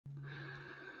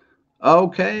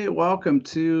Okay, welcome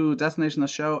to Destination the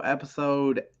Show,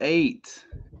 episode 8.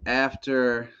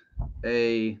 After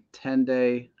a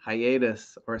 10-day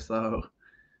hiatus or so,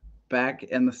 back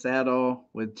in the saddle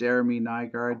with Jeremy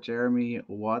Nygaard. Jeremy,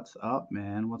 what's up,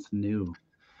 man? What's new?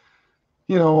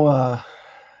 You know, uh,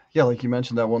 yeah, like you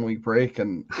mentioned that 1 week break,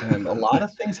 and a lot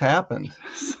of things happened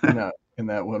in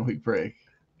that 1 week break.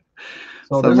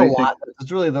 So So there's a many things, lot.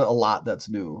 There's really a lot that's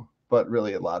new, but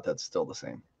really a lot that's still the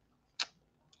same.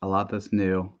 a lot that's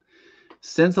new.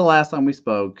 Since the last time we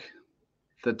spoke,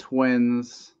 the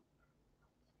Twins,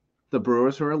 the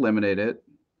Brewers were eliminated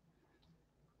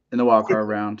in the wild card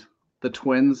round. The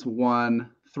Twins won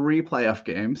 3 playoff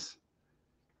games,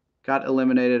 got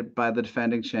eliminated by the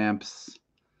defending champs,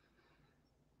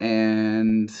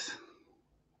 and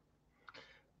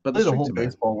but the Really, the streaks whole are bad.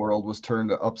 baseball world was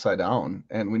turned upside down,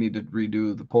 and we need to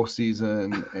redo the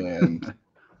postseason, and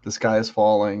the sky is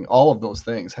falling. All of those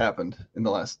things happened in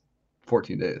the last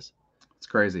 14 days. It's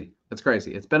crazy. It's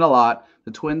crazy. It's been a lot.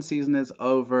 The Twin season is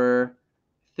over.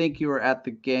 I think you were at the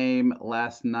game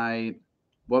last night.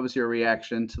 What was your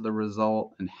reaction to the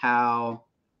result, and how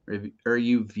are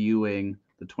you viewing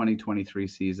the 2023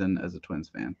 season as a Twins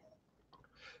fan?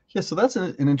 Yeah, so that's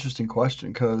an interesting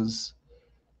question because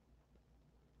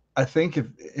I think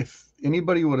if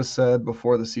anybody would have said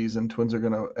before the season Twins are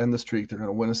going to end the streak, they're going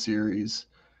to win a series,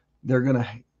 they're going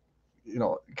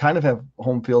to kind of have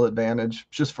home field advantage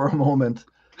just for a moment.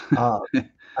 Uh,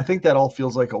 I think that all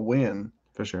feels like a win,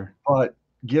 For sure. but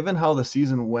given how the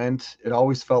season went, it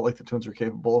always felt like the Twins were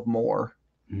capable of more.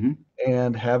 Hmm.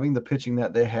 And having the pitching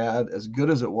that they had, as good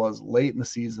as it was late in the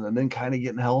season, and then kind of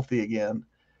getting healthy again,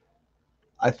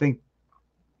 I think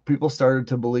people started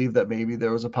to believe that maybe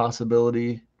there was a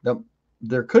possibility that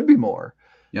there could be more.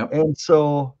 Yep. And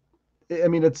so, I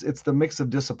mean, it's the mix of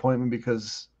disappointment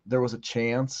because there was a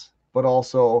chance, but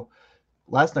also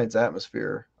last night's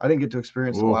atmosphere. I didn't get to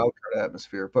experience the Ooh. wild card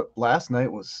atmosphere, but last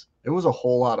night was a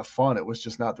whole lot of fun. It was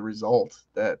just not the result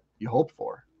that you hoped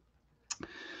for.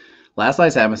 Last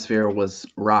night's atmosphere was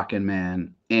rocking,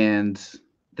 man, and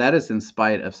that is in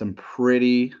spite of some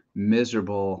pretty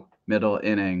miserable middle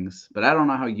innings. But I don't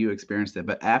know how you experienced it.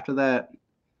 But after that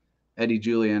Eddie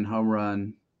Julian home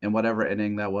run in whatever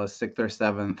inning that was, sixth or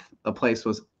seventh, the place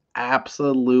was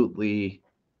absolutely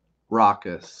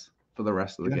raucous for the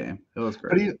rest of the Yeah. game. It was But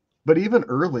great. even, but even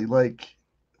early, like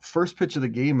first pitch of the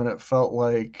game, and it felt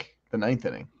like the ninth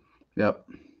inning. Yep.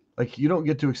 Like you don't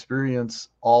get to experience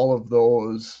all of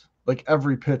those. Like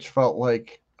every pitch felt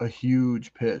like a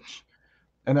huge pitch.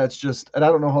 And I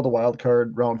don't know how the wild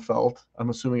card round felt. I'm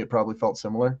assuming it probably felt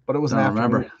similar, but it was an Don't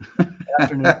remember.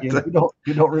 afternoon game.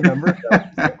 You don't remember?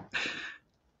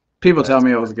 People tell That's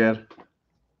me it was good.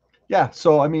 yeah.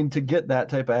 So I mean, to get that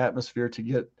type of atmosphere,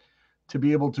 to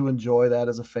be able to enjoy that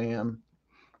as a fan,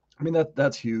 I mean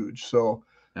that's huge. So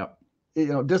Yep.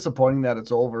 disappointing that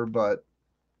it's over, but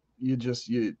you just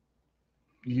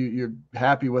you're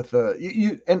happy with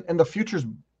and the future's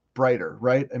brighter,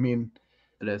 right? I mean,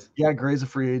 It is. yeah, Gray's a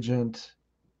free agent,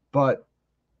 but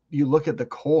you look at the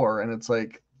core and it's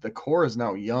like the core is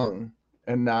now young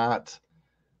and not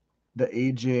the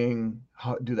aging.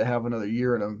 Do they have another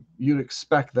year in them? You'd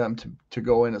expect them to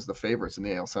go in as the favorites in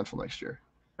the AL Central next year.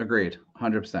 Agreed.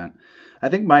 100%. I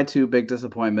think my two big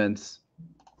disappointments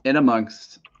in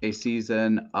amongst a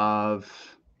season of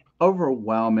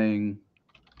overwhelming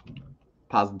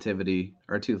positivity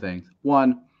are two things.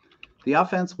 One, the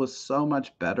offense was so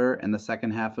much better in the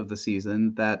second half of the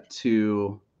season that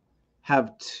to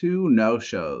have two no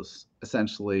shows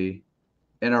essentially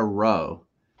in a row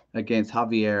against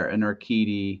Javier and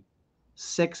Urquidy,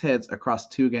 6 hits across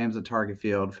 2 games at Target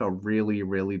Field felt really,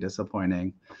 really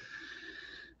disappointing.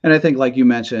 And I think, like you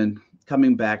mentioned,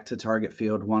 coming back to Target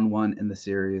Field 1-1 in the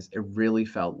series, it really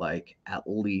felt like at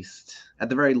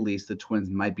the very least, the Twins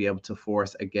might be able to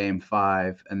force a game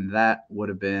 5. And that would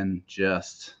have been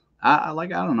just, I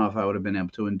don't know if I would have been able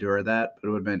to endure that, but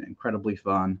it would have been incredibly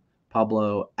fun.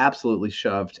 Pablo absolutely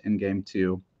shoved in game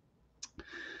 2.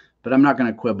 But I'm not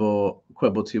going to quibble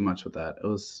too much with that. It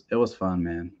was fun,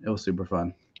 man. It was super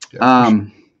fun. Yeah, for sure.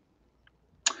 Um,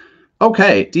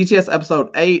 Okay, DTS episode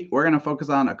 8. We're going to focus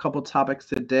on a couple topics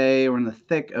today. We're in the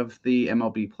thick of the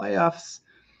MLB playoffs.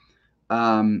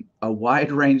 A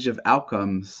wide range of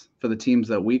outcomes for the teams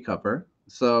that we cover.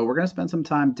 So we're going to spend some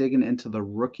time digging into the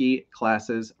rookie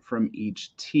classes from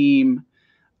each team.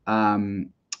 Um,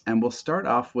 and we'll start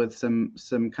off with some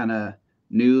kind of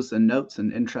news and notes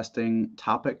and interesting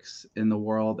topics in the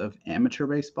world of amateur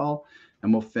baseball.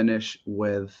 And we'll finish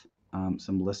with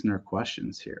some listener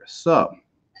questions here. So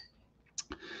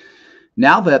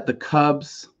now that the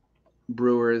Cubs,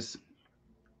 Brewers,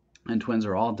 and Twins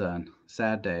are all done.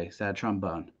 Sad day, sad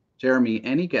trombone. Jeremy,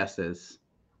 any guesses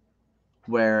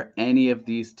where any of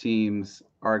these teams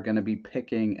are going to be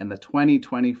picking in the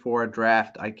 2024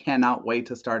 draft? I cannot wait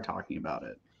to start talking about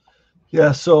it.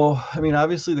 Yeah, so I mean,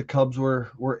 obviously the Cubs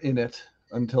were in it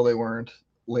until they weren't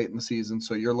late in the season.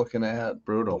 So you're looking at the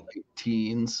Brutal. late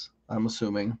teens, I'm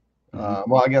assuming. Mhm.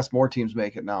 Well, I guess more teams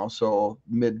make it now, so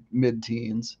mid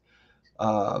teens.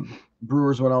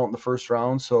 Brewers went out in the first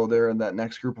round, so they're in that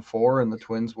next group of four, and the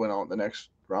Twins went out in the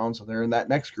next round, so they're in that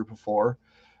next group of four.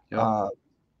 Yep.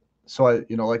 So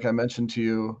like I mentioned to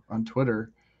you on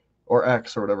Twitter or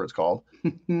X or whatever it's called,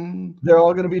 they're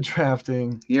all going to be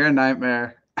drafting You're a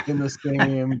nightmare. in the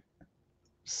same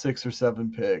 6 or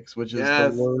 7 picks, which is the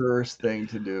Yes. worst thing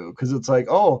to do because it's like,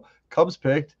 oh, Cubs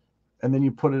picked, and then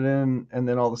you put it in, and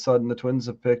then all of a sudden the Twins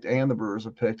have picked and the Brewers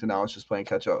have picked, and now it's just playing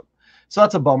catch up. So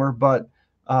that's a bummer. But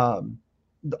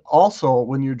also,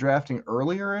 when you're drafting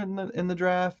earlier in the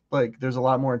draft, like there's a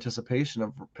lot more anticipation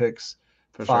of picks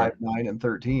For 5, sure. 9, and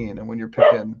 13, and when you're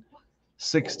picking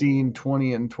 16,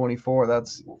 20, and 24,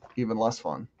 that's even less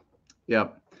fun.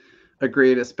 Yep.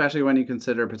 Agreed, especially when you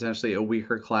consider potentially a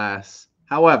weaker class.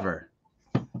 However,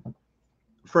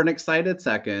 for an excited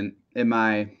second in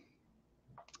my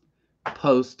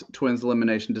post Twins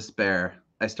elimination despair,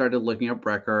 I started looking up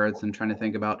records and trying to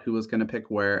think about who was going to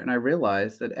pick where, and I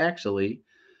realized that actually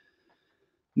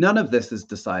none of this is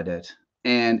decided.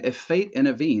 And if fate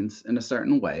intervenes in a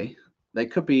certain way, they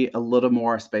could be a little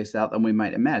more spaced out than we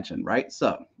might imagine, right?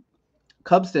 So,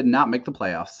 Cubs did not make the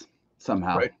playoffs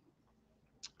somehow. Right.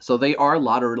 So they are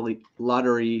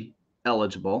lottery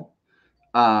eligible.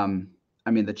 I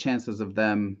mean, the chances of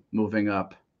them moving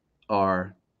up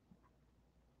are,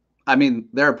 I mean,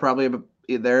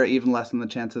 they're even less than the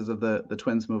chances of the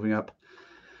Twins moving up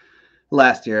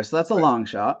last year. So that's a long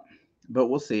shot, but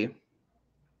we'll see.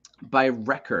 By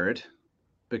record,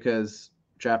 because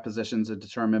draft positions are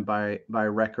determined by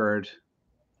record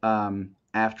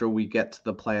after we get to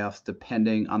the playoffs,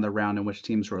 depending on the round in which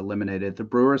teams were eliminated. The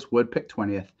Brewers would pick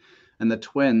 20th, and the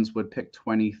Twins would pick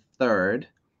 23rd.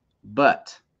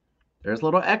 But there's a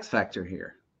little X factor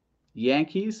here.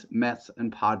 Yankees, Mets,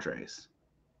 and Padres,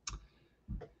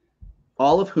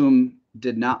 all of whom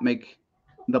did not make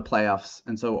the playoffs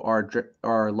and so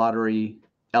are lottery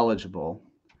eligible.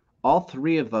 All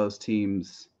three of those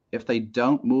teams, if they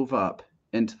don't move up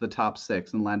into the top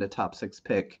 6 and land a top 6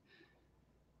 pick,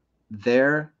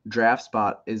 their draft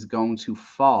spot is going to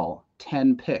fall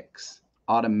 10 picks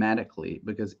automatically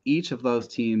because each of those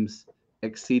teams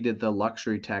exceeded the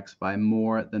luxury tax by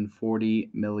more than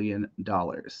 $40 million.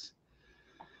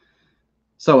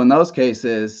 So in those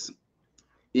cases,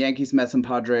 Yankees, Mets, and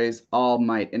Padres all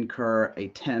might incur a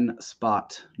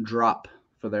 10-spot drop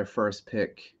for their first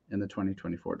pick in the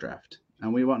 2024 draft.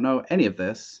 And we won't know any of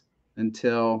this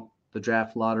until the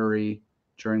draft lottery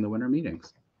during the winter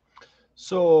meetings.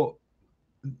 So,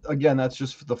 again, that's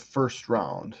just for the first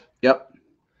round. Yep.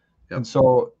 And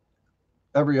so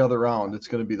every other round, it's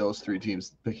going to be those 3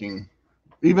 teams picking.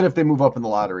 Even if they move up in the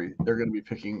lottery, they're going to be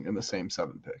picking in the same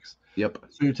 7 picks. Yep.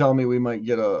 So you're telling me we might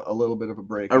get a little bit of a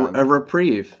break A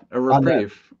reprieve on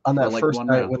that like first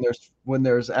night when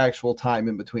there's actual time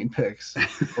in between picks.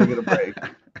 We'll get a break.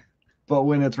 But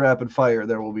when it's rapid fire,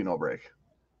 there will be no break.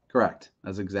 Correct.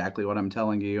 That's exactly what I'm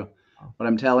telling you. What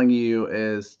I'm telling you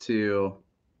is to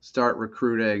start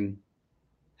recruiting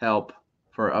help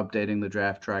for updating the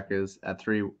draft trackers at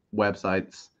 3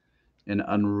 websites in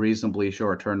unreasonably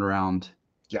short turnaround.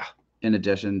 Yeah. In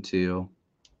addition to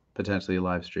potentially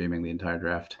live streaming the entire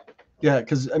draft. Yeah,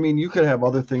 because I mean, you could have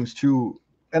other things too.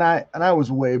 And I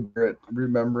was way better at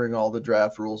remembering all the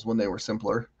draft rules when they were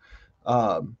simpler.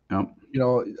 Yep. You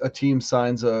know, a team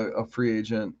signs a free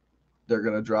agent, they're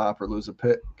going to drop or lose a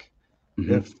pick.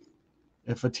 Mm-hmm.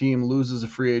 If a team loses a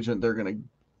free agent, they're going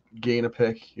to gain a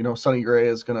pick. You know, Sonny Gray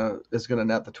is gonna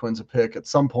net the Twins a pick at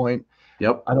some point.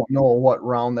 Yep. I don't know what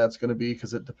round that's going to be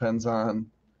because it depends on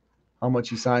how much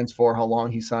he signs for, how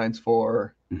long he signs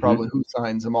for, probably who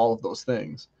signs him, all of those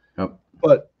things. Yep.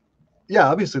 But yeah,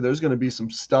 obviously there's going to be some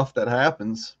stuff that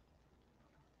happens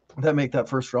that make that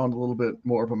first round a little bit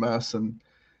more of a mess. And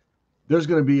there's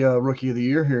going to be a rookie of the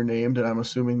year here named, and I'm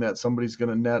assuming that somebody's going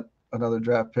to net another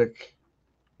draft pick.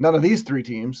 None of these 3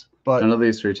 teams, but none of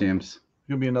these 3 teams.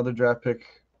 Going to be another draft pick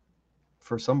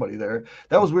for somebody there.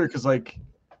 That was weird because like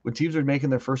when teams were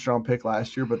making their first round pick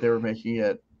last year, but they were making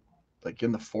it like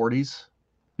in the 40s.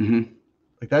 Mm-hmm.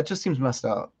 Like that just seems messed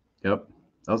up. Yep.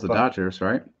 That was the Dodgers,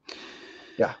 right?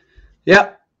 Yeah.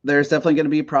 Yep. There's definitely going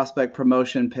to be prospect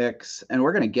promotion picks, and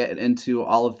we're going to get into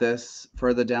all of this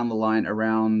further down the line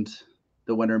around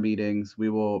the winter meetings. We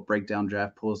will break down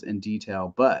draft pools in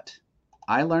detail, but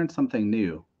I learned something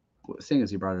new. Seeing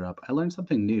as you brought it up, I learned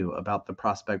something new about the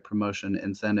prospect promotion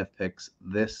incentive picks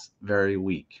this very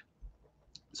week.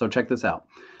 So check this out.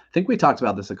 I think we talked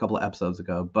about this a couple of episodes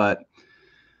ago, but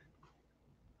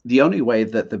the only way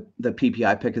that the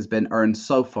PPI pick has been earned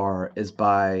so far is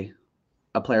by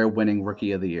a player winning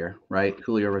Rookie of the Year, right?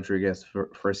 Julio Rodriguez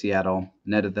for Seattle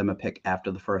netted them a pick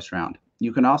after the first round.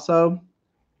 You can also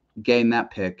gain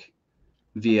that pick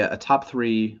via a top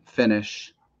three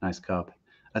finish. Nice cup.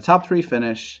 A top three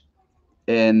finish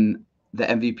in the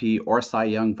MVP or Cy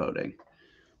Young voting.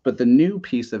 But the new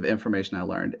piece of information I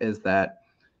learned is that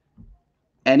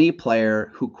any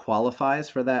player who qualifies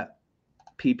for that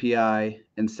PPI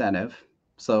incentive,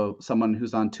 so someone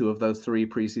who's on two of those three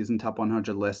preseason top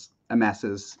 100 lists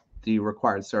amasses the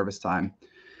required service time,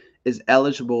 is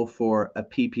eligible for a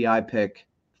PPI pick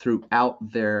throughout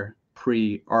their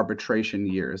pre-arbitration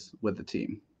years with the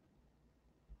team.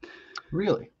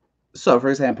 Really? So, for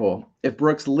example, if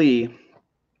Brooks Lee,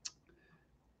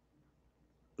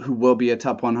 who will be a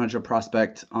top 100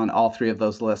 prospect on all three of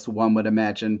those lists, one would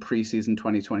imagine preseason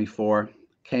 2024,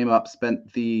 came up,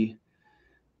 spent the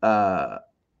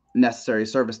necessary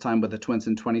service time with the Twins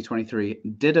in 2023,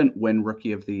 didn't win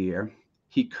Rookie of the Year,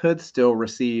 he could still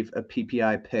receive a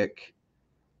PPI pick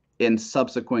in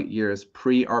subsequent years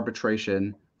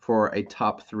pre-arbitration for a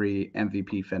top three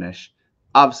MVP finish.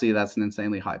 Obviously, that's an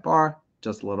insanely high bar.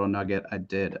 Just a little nugget I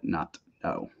did not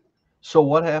know. So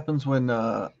what happens when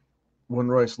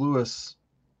Royce Lewis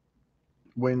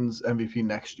wins MVP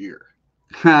next year?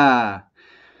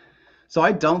 So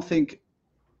I don't think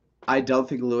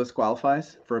Lewis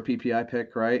qualifies for a PPI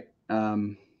pick, right?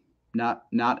 Not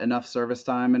enough service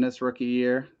time in his rookie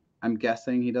year. I'm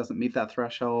guessing he doesn't meet that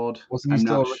threshold. Wasn't he I'm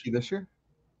still not. a rookie this year?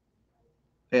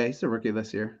 Yeah, he's a rookie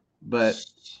this year, but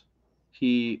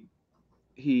he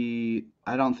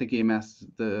I don't think he amassed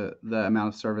the amount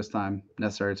of service time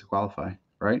necessary to qualify,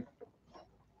 right?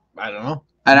 I don't know.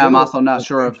 And He had I'm a also little not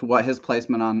sure information. of what his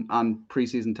placement on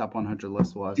preseason top 100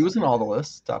 list He was was in all the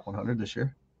lists, top 100 this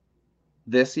year.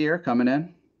 this year coming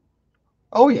in.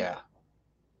 Oh yeah,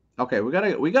 Okay, we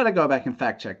gotta go back and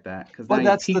fact check that because now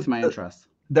but you piqued my interest.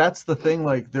 that's the thing.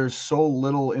 Like, there's so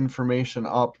little information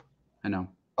up I know.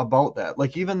 about that.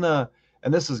 Like, even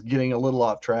and this is getting a little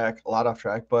off track, a lot off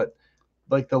track, but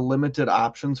like the limited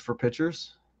options for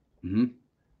pitchers, Hmm.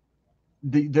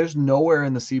 there's nowhere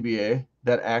in the CBA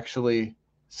that actually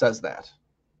says that.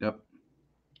 Yep.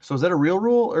 So is that a real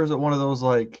rule, or is it one of those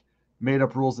like made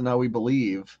up rules that now we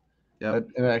believe Yep.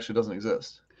 that and it actually doesn't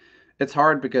exist? It's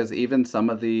hard because even some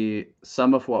of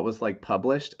what was like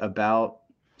published about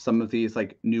some of these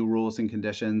like new rules and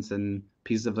conditions and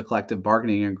pieces of the collective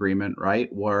bargaining agreement,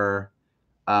 right, were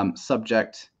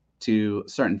subject to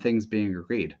certain things being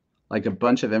agreed. Like a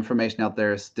bunch of information out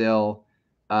there still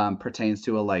pertains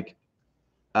to a like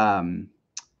um,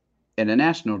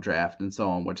 international draft and so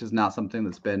on, which is not something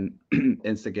that's been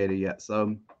instigated yet.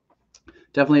 So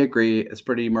definitely agree. It's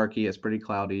pretty murky. It's pretty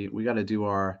cloudy. We got to do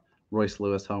our Royce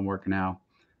Lewis homework now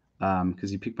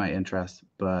because you piqued my interest.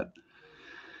 But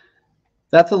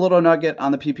that's a little nugget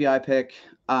on the PPI pick.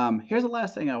 Here's the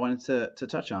last thing I wanted to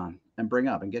touch on and bring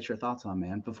up and get your thoughts on,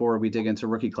 man, before we dig into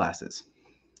rookie classes.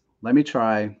 Let me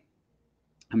try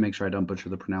and make sure I don't butcher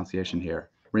the pronunciation here.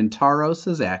 Rintaro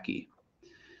Sasaki,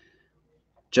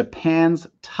 Japan's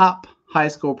top high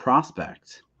school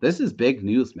prospect. This is big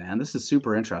news, man. This is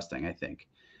super interesting, I think.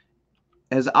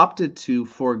 Has opted to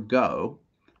forego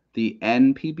the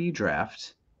NPB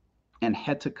draft and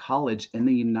head to college in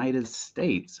the United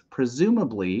States,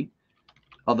 presumably,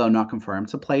 although not confirmed,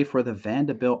 to play for the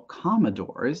Vanderbilt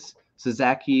Commodores.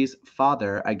 Sasaki's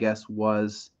father, I guess,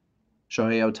 was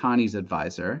Shohei Ohtani's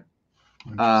advisor.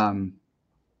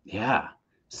 Yeah,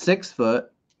 6 foot,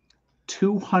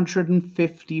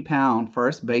 250-pound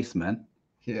first baseman,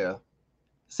 Yeah.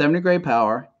 70 grade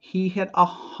power. He hit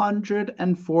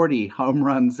 140 home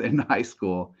runs in high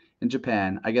school in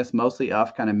Japan. I guess mostly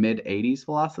off kind of mid 80s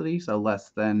velocity, so less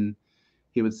than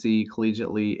he would see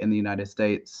collegiately in the United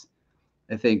States.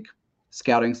 I think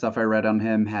scouting stuff I read on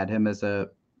him had him as a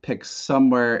pick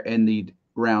somewhere in the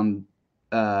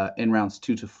in rounds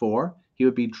 2 to 4. He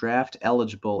would be draft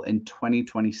eligible in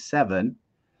 2027.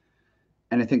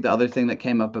 And I think the other thing that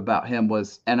came up about him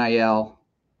was NIL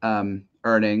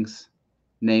earnings,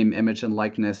 name, image, and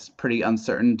likeness, pretty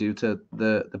uncertain due to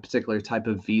the particular type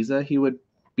of visa he would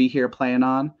be here playing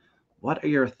on. What are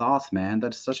your thoughts, man?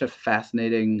 That's such a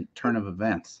fascinating turn of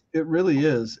events. It really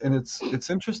is, and it's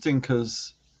interesting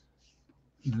because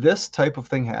this type of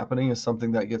thing happening is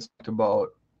something that gets talked about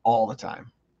all the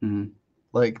time. Mm-hmm.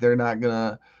 Like they're not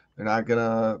gonna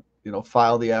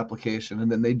file the application,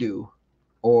 and then they do,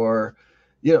 or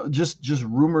just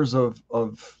rumors of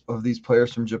these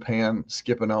players from Japan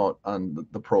skipping out on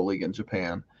the pro league in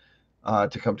Japan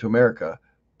to come to America,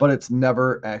 but it's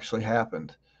never actually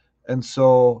happened. And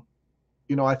so,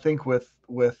 I think with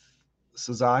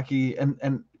Sasaki,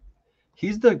 and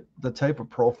he's the type of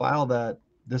profile that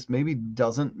this maybe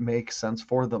doesn't make sense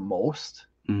for the most,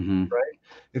 Mm-hmm. right?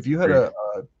 If you had a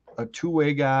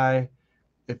two-way guy,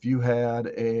 if you had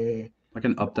like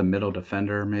an up the middle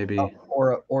defender, maybe.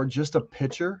 or just a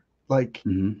pitcher, like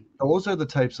Mm-hmm. those are the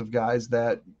types of guys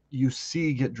that you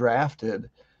see get drafted.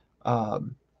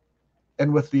 Um,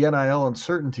 and with the NIL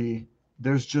uncertainty,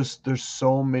 there's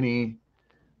so many,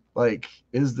 like,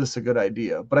 is this a good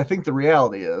idea? But I think the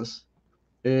reality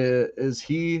is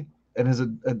he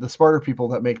and the smarter people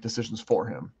that make decisions for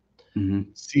him Mm-hmm.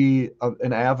 see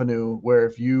an avenue where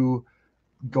if you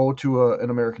go to an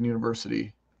American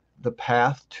university, the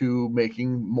path to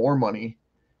making more money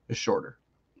is shorter.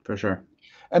 For sure.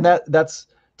 And that's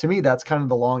to me, that's kind of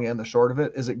the long and the short of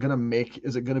it. Is it gonna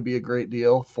be a great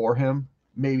deal for him?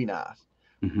 Maybe not.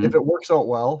 Mm-hmm. If it works out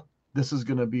well, this is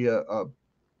gonna be a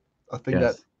thing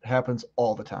that Yes. happens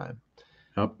all the time.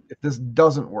 Yep. If this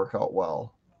doesn't work out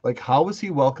well, like, how is he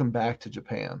welcome back to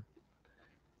Japan?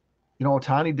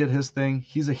 Otani did his thing.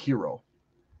 He's a hero.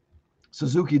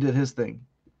 Suzuki did his thing.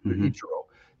 Mm-hmm. Ichiro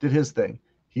did his thing.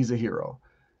 He's a hero.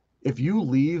 If you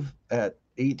leave at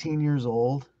 18 years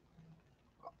old,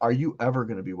 are you ever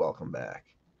going to be welcome back?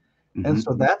 Mm-hmm. And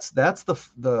so that's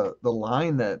the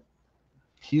line that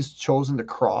he's chosen to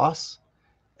cross.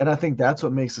 And I think that's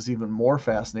what makes this even more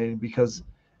fascinating, because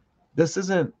this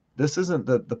isn't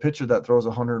the pitcher that throws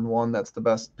 101 that's the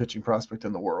best pitching prospect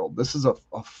in the world. This is a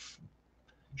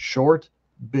short,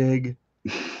 big,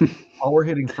 power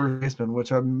hitting first baseman,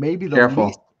 which are maybe the Careful.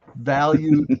 least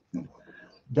valued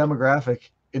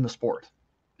demographic in the sport.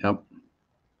 Yep.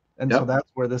 And so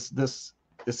that's where this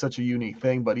is such a unique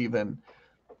thing, but even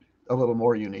a little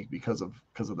more unique because of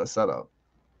the setup.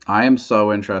 I am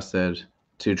so interested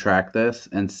to track this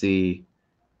and see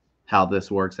how this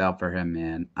works out for him,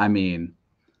 man. I mean,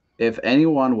 if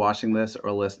anyone watching this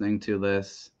or listening to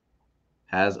this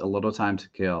has a little time to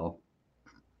kill,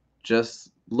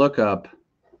 just look up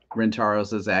Rintaro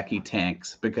Sasaki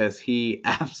tanks, because he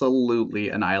absolutely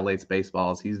annihilates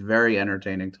baseballs. He's very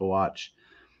entertaining to watch.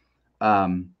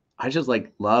 I just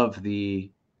love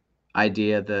the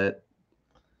idea that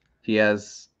he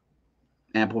has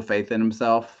ample faith in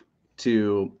himself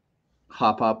to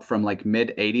hop up from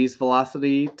mid 80s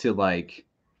velocity to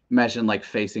imagine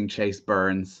facing Chase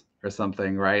Burns or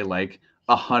something, right?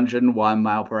 101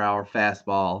 mile per hour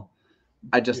fastball.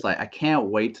 I can't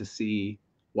wait to see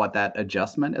what that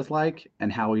adjustment is like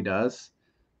and how he does.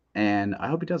 And I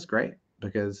hope he does great,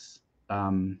 because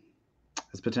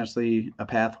it's potentially a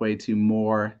pathway to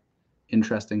more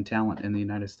interesting talent in the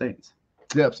United States.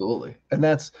 Yeah, absolutely. And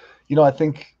that's, I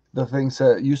think the thing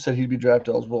said, you said he'd be draft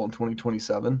eligible in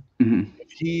 2027. Mm-hmm.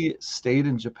 If he stayed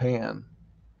in Japan,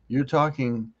 you're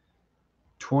talking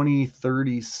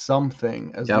 2030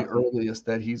 something as the earliest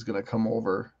that he's going to come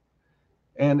over.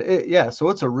 And so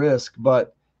it's a risk,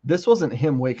 but this wasn't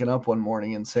him waking up one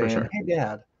morning and saying, sure. "Hey,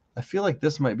 Dad, I feel like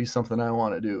this might be something I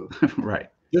want to do." Right.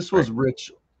 This was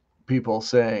rich people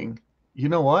saying, "You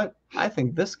know what? I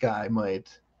think this guy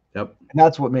might." Yep. And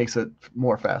that's what makes it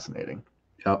more fascinating.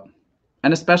 Yep.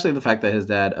 And especially the fact that his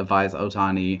dad advised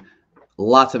Ohtani.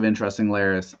 Lots of interesting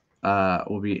layers.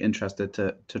 Will be interested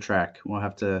to track. We'll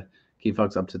have to keep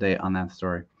folks up to date on that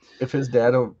story. If his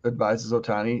dad advises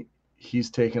Ohtani,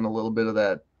 he's taken a little bit of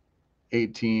that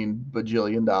 $18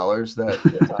 bajillion that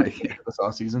Ohtani this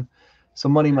offseason. So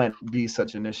money might be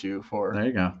such an issue for. There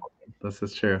you go. This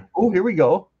is true. Oh, here we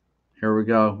go. Here we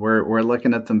go. We're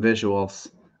looking at some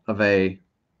visuals of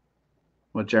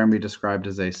what Jeremy described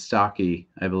as a stocky,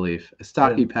 I believe, a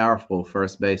stocky, powerful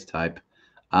first base type.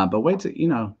 But wait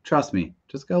to, trust me,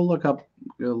 just go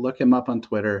look him up on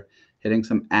Twitter, hitting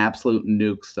some absolute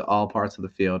nukes to all parts of the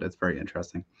field. It's very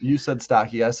interesting. You said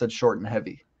stocky. I said short and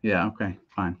heavy. Yeah. Okay.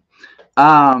 Fine.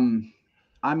 I'm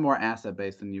more asset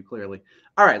based than you, clearly.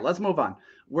 All right, let's move on.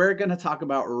 We're going to talk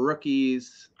about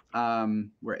rookies.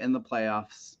 We're in the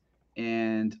playoffs.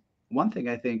 And one thing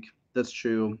I think that's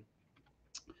true,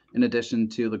 in addition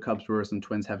to the Cubs, Brewers, and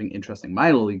Twins having interesting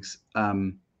minor leagues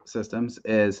systems,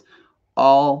 is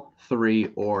all three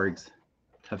orgs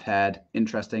have had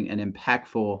interesting and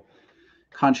impactful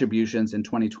contributions in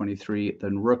 2023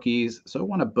 than rookies. So I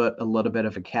want to put a little bit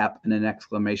of a cap and an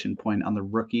exclamation point on the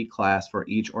rookie class for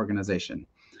each organization.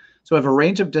 So we have a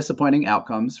range of disappointing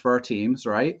outcomes for our teams,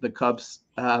 right? The Cubs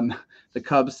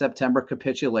September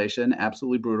capitulation,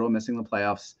 absolutely brutal, missing the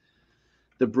playoffs.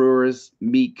 The Brewers'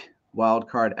 meek wild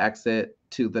card exit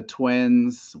to the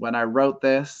Twins. When I wrote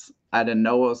this, I didn't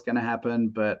know what was going to happen,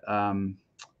 but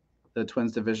the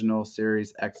Twins divisional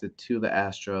series exit to the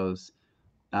Astros.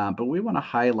 But we want to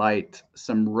highlight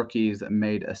some rookies that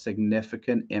made a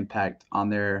significant impact on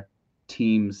their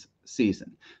team's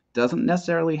season. Doesn't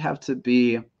necessarily have to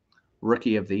be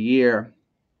rookie of the year,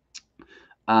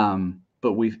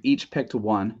 but we've each picked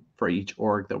one for each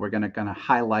org that we're going to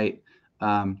highlight,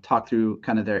 talk through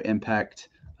kind of their impact,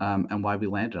 and why we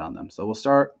landed on them. So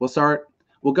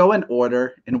we'll go in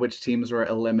order in which teams were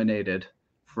eliminated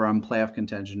from playoff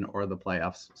contention or the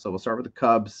playoffs. So we'll start with the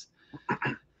Cubs.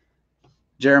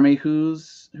 Jeremy, who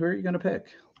are you going to pick?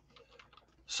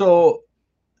 So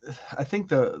I think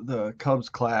the Cubs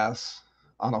class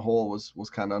on a whole was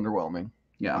kind of underwhelming.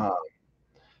 Yeah.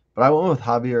 But I went with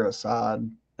Javier Assad,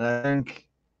 and I think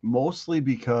mostly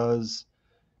because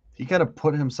he kind of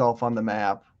put himself on the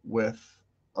map with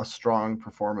a strong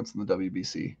performance in the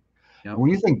WBC. Yep. When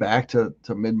you think back to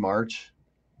mid-March,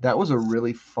 that was a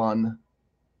really fun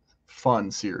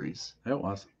series. It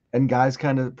was. And guys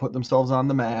kind of put themselves on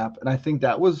the map. And I think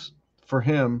that was, for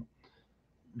him,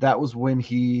 that was when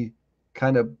he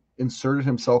kind of inserted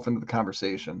himself into the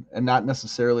conversation, and not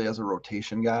necessarily as a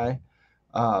rotation guy,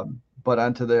 but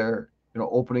onto their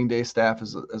opening day staff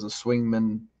as a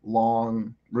swingman,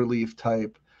 long relief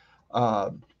type,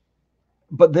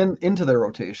 but then into their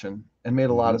rotation and made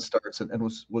a lot of starts and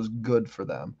was good for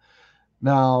them.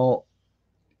 Now,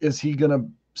 is he going to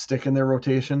stick in their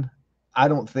rotation? I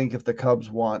don't think, if the Cubs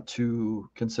want to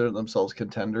consider themselves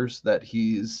contenders, that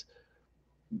he's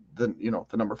the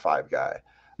number 5 guy.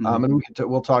 And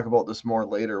we'll talk about this more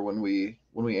later when we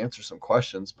answer some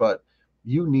questions. But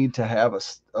you need to have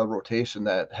a rotation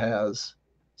that has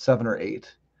 7 or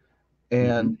 8,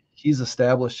 and he's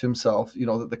established himself.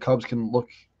 That the Cubs can look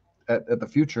at the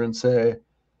future and say,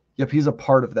 "Yep, he's a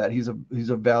part of that. He's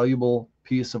a valuable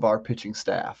piece of our pitching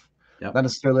staff." Yep. Not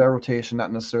necessarily our rotation,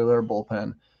 not necessarily our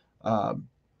bullpen,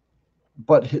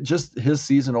 but just his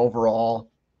season overall.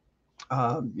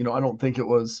 I don't think it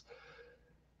was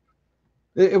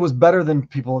better than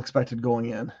people expected going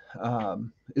in.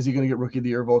 Is he going to get Rookie of the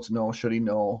Year votes? No. Should he?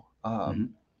 No.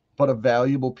 But a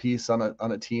valuable piece on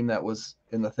a team that was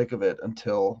in the thick of it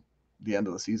until the end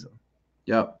of the season.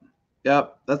 Yep.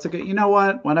 That's a good. You know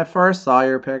what? When I first saw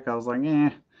your pick, I was like,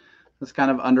 it's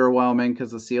kind of underwhelming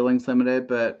because the ceiling's limited.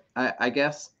 But I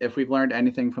guess if we've learned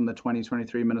anything from the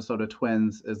 2023 Minnesota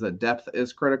Twins, is that depth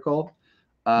is critical.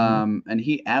 And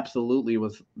he absolutely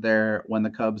was there when the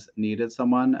Cubs needed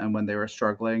someone and when they were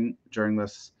struggling during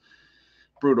this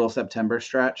brutal September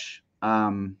stretch.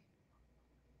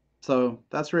 So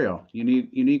that's real. You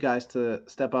need guys to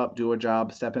step up, do a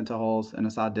job, step into holes, and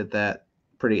Assad did that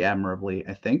pretty admirably,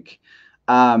 I think.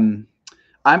 I'm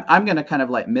going to kind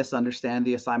of like misunderstand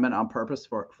the assignment on purpose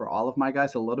for all of my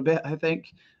guys a little bit, I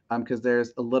think, because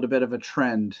there's a little bit of a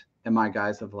trend in my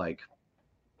guys of like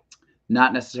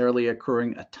not necessarily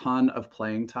accruing a ton of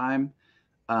playing time,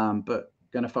 but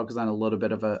going to focus on a little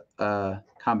bit of a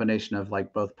combination of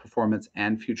like both performance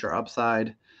and future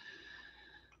upside.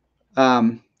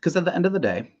 Because at the end of the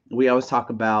day, we always talk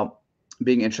about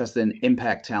being interested in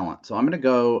impact talent. So I'm going to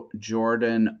go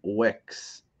Jordan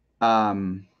Wicks.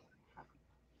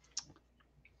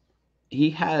 He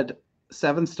had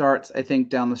 7 starts, I think,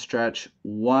 down the stretch.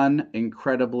 One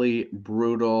incredibly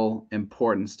brutal,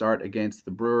 important start against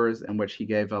the Brewers, in which he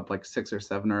gave up like 6 or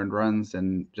 7 earned runs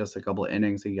and just a couple of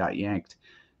innings. He got yanked.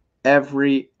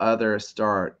 Every other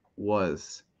start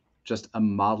was just a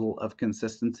model of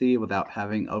consistency without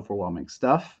having overwhelming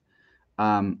stuff.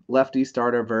 Lefty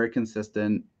starter, very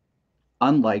consistent.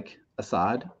 Unlike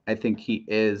Assad, I think he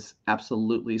is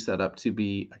absolutely set up to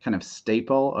be a kind of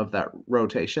staple of that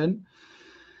rotation.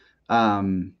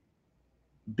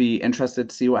 Be interested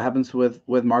to see what happens with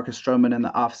Marcus Stroman in the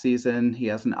offseason. He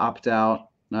has an opt-out.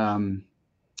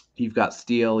 You've got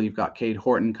Steele, you've got Cade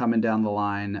Horton coming down the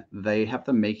line. They have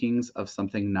the makings of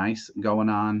something nice going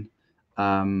on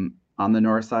the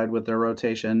north side with their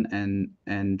rotation,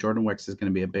 and Jordan Wicks is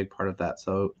going to be a big part of that.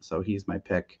 So he's my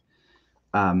pick.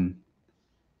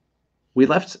 We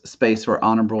left space for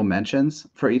honorable mentions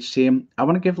for each team. I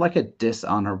want to give like a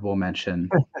dishonorable mention.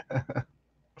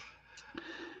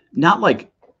 Not like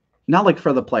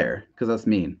for the player, because that's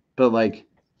mean, but like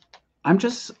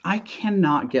I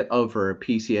cannot get over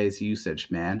PCA's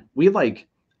usage, man. We like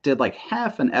did like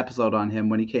half an episode on him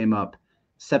when he came up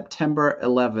September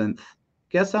 11th.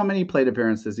 Guess how many plate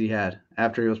appearances he had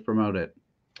after he was promoted?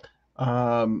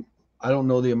 I don't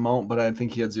know the amount, but I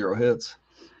think he had 0 hits.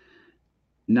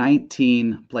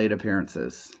 19 plate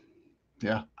appearances.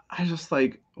 Yeah. I just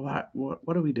like, what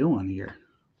are we doing here?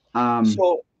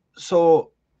 So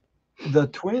So the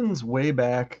Twins way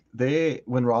back,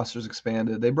 when rosters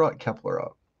expanded, they brought Kepler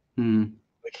up, Mm,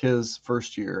 like his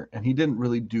first year, and he didn't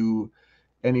really do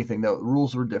anything. The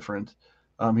rules were different.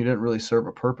 He didn't really serve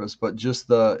a purpose, but just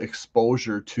the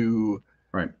exposure to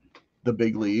right. the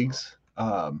big leagues.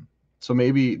 So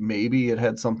maybe it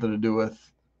had something to do with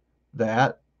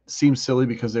that. Seems silly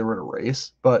because they were in a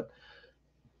race, but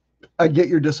I get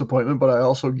your disappointment, but I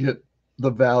also get the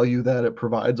value that it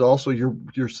provides. Also,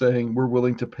 you're saying we're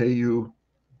willing to pay you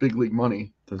big league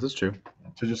money This is true.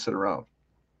 to just sit around.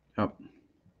 Yep.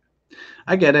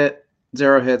 I get it.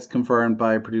 0 hits confirmed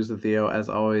by producer Theo, as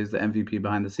always, the MVP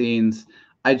behind the scenes.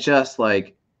 I just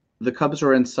like the Cubs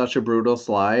were in such a brutal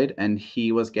slide, and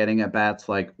he was getting at bats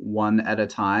like one at a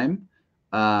time,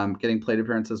 getting plate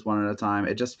appearances one at a time.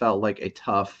 It just felt like a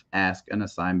tough ask and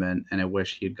assignment, and I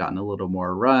wish he'd gotten a little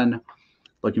more run.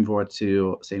 Looking forward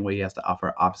to seeing what he has to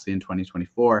offer, obviously, in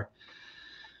 2024.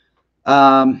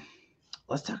 Um,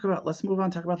 let's move on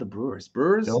and talk about the Brewers. Yeah,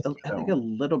 Brewers, let's do I that think a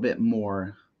one. little bit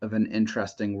more of an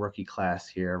interesting rookie class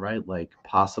here, right? Like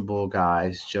possible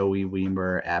guys: Joey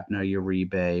Weimer, Abner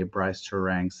Uribe, Bryce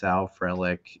Turang, Sal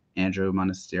Frelick, Andrew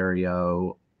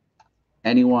Monasterio.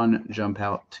 Anyone jump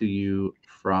out to you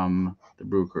from the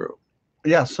Brew Crew?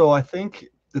 Yeah, so I think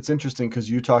it's interesting because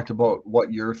you talked about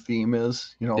what your theme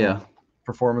is, Yeah.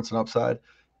 performance and upside,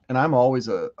 and I'm always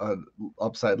a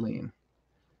upside lean.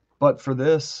 But for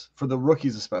the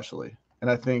rookies especially, and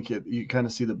I think you kind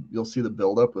of you'll see the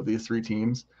buildup of these three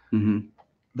teams. Mm-hmm.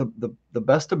 The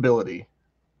best ability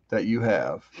that you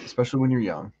have, especially when you're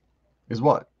young, is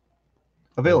what?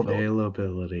 Availability,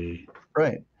 Availability.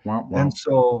 right? Womp And womp.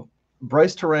 so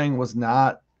Bryce Turang was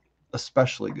not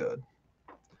especially good.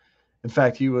 In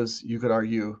fact, he was, you could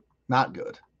argue, not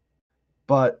good.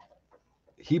 But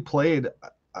he played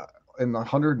in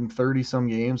 130 some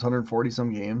games, 140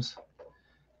 some games.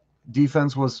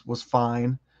 Defense was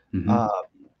fine. Mm-hmm. Uh,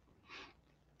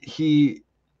 he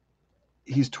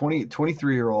he's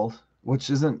 23-year old, which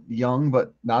isn't young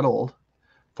but not old.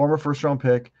 Former first round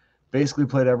pick, basically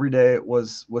played every day.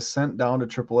 Was sent down to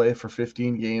AAA for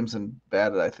 15 games and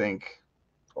batted, I think,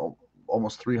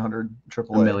 almost 300 A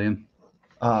AAA. million.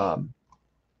 Um,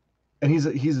 and he's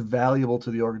valuable to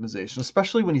the organization,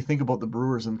 especially when you think about the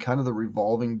Brewers and kind of the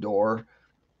revolving door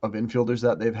of infielders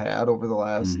that they've had over the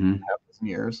last Mm-hmm. half dozen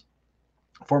years.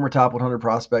 Former top 100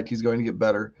 prospect, he's going to get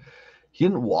better. He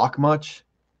didn't walk much,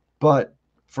 but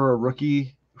for a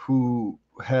rookie who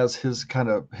has his kind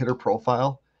of hitter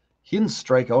profile, he didn't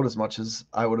strike out as much as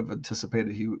I would have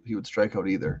anticipated he would strike out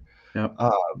either. Yep.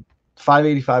 Uh,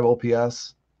 585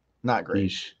 OPS, not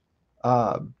great. Yeesh.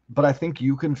 But I think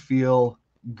you can feel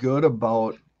good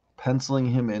about penciling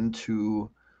him into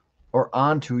or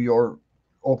onto your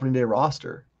opening day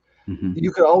roster. Mm-hmm.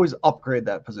 You could always upgrade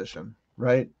that position,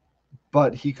 right?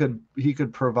 But he could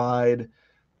provide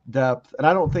depth, and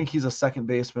I don't think he's a second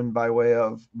baseman by way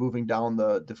of moving down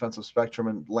the defensive spectrum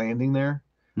and landing there.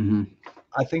 Mm-hmm.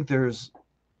 I think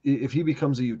if he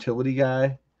becomes a utility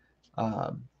guy,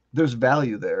 there's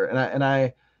value there, and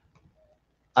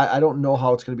I don't know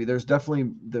how it's going to be. There's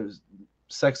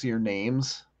sexier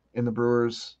names in the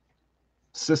Brewers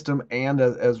system and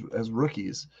as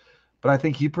rookies, but I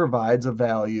think he provides a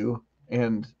value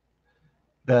and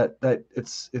that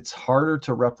it's harder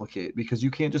to replicate because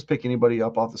you can't just pick anybody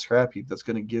up off the scrap heap that's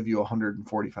going to give you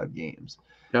 145 games.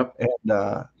 Yep.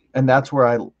 And that's where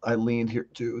I leaned here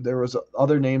too. There was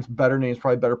other names, better names,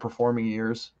 probably better performing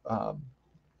years.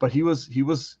 But he was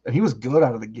good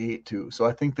out of the gate too. So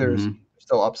I think there's Mm-hmm.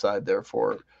 still upside there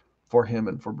for him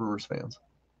and for Brewers fans.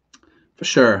 For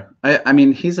sure. I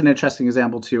mean, he's an interesting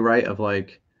example too, right? Of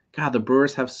like, God, the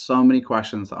Brewers have so many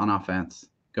questions on offense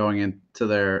going into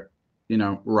their,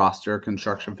 roster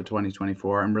construction for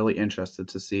 2024. I'm really interested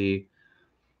to see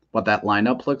what that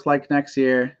lineup looks like next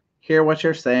year. Hear what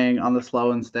you're saying on the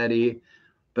slow and steady,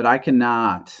 but I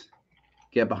cannot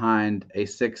get behind a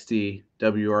 60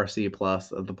 WRC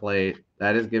plus of the plate.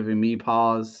 That is giving me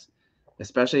pause,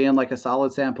 especially in like a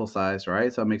solid sample size,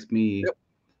 right? So it makes me Yep.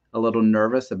 a little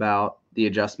nervous about the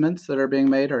adjustments that are being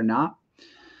made or not.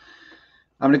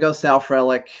 I'm going to go Sal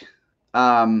Frelick,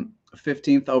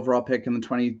 15th overall pick in the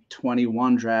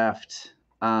 2021 draft.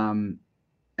 And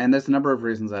there's a number of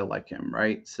reasons I like him,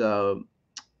 right? So,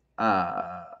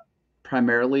 uh,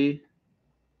 primarily,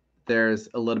 there's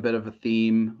a little bit of a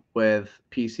theme with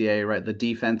PCA, right? The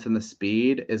defense and the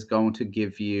speed is going to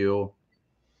give you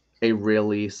a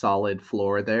really solid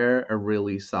floor there, a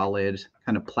really solid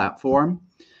kind of platform.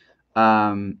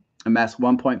 Amassed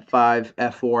 1.5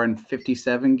 F4 in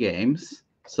 57 games.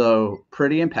 So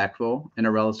pretty impactful in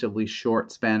a relatively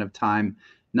short span of time.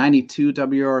 92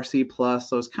 WRC plus,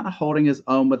 so it's kind of holding his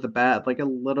own with the bat, like a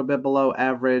little bit below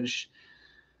average.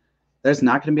 There's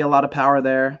not going to be a lot of power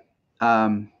there,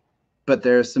 but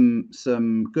there's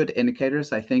some good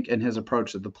indicators, I think, in his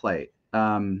approach to the plate.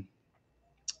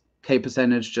 K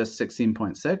percentage just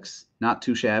 16.6, not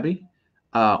too shabby.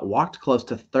 Walked close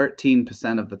to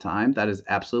 13% of the time. That is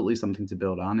absolutely something to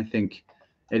build on. I think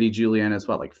Eddie Julian is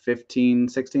like 15,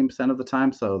 16% of the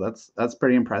time. So that's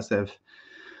pretty impressive.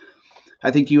 I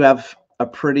think you have a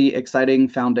pretty exciting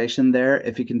foundation there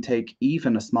if you can take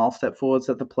even a small step forwards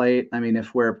at the plate. I mean,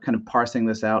 if we're kind of parsing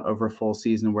this out over a full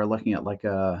season, we're looking at like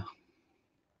trying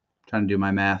to do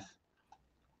my math,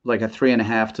 like a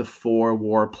 3.5 to 4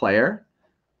 WAR player.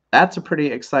 That's a pretty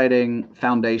exciting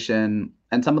foundation.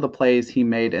 And some of the plays he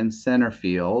made in center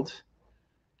field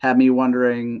had me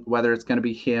wondering whether it's going to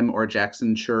be him or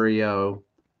Jackson Churio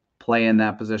playing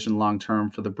that position long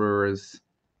term for the Brewers.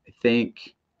 I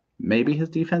think maybe his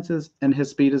defense and his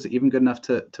speed is even good enough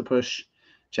to push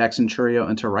Jackson Churio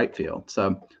into right field.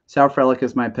 So Sal Frelick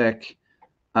is my pick.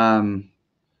 Yeah,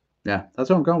 that's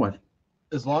what I'm going with.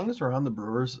 As long as we're on the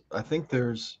Brewers, I think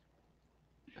there's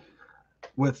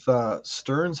with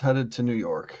Stearns headed to New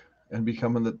York and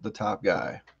becoming the top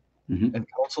guy, and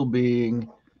Counsell being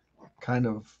kind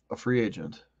of a free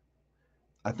agent.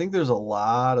 I think there's a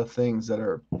lot of things that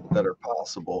are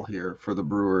possible here for the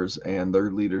Brewers and their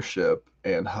leadership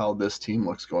and how this team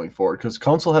looks going forward. Because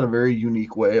Counsell had a very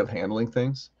unique way of handling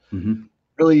things.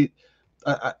 Really,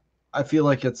 I feel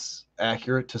like it's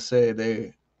accurate to say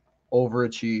they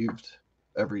overachieved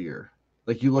every year.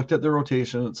 Like you looked at the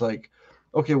rotation, it's like,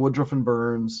 okay, Woodruff and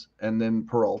Burns, and then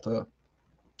Peralta.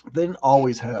 They didn't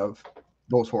always have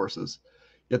those horses,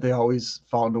 yet they always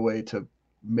found a way to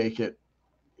make it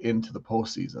into the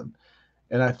postseason.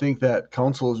 And I think that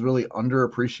Counsell is really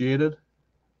underappreciated,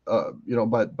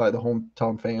 by the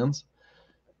hometown fans.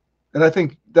 And I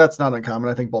think that's not uncommon.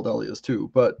 I think Baldelli is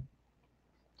too. But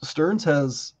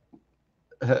Stearns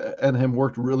and him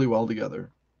worked really well together.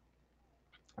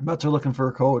 Mets are looking for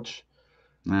a coach.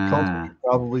 Counsell can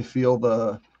probably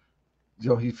feel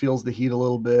he feels the heat a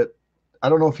little bit. I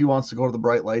don't know if he wants to go to the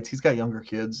bright lights. He's got younger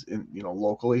kids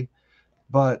locally,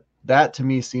 but that to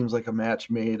me seems like a match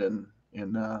made in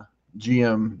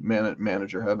GM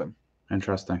manager heaven.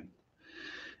 Interesting.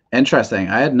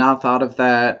 I had not thought of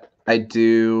that. I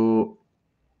do.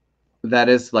 That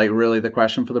is like really the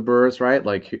question for the Brewers, right?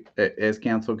 Like, is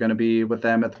Counsell going to be with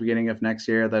them at the beginning of next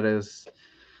year? That is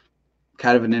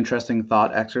kind of an interesting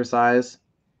thought exercise.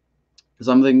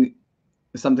 Something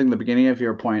the beginning of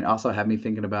your point also had me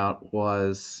thinking about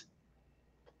was,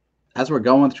 as we're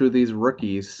going through these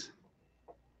rookies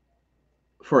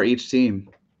for each team,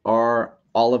 are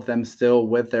all of them still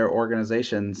with their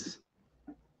organizations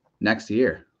next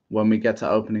year when we get to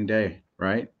opening day,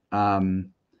 right?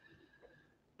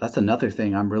 That's another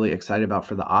thing I'm really excited about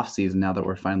for the offseason now that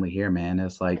we're finally here, man,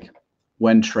 is like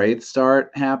when trades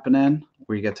start happening,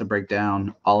 we get to break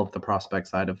down all of the prospect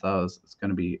side of those. It's going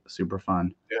to be super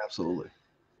fun. Yeah, absolutely.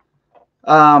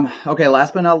 Okay,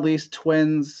 last but not least,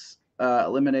 Twins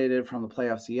eliminated from the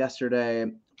playoffs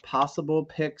yesterday. Possible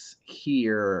picks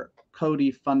here: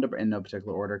 Cody Funderburk, in no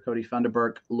particular order, Cody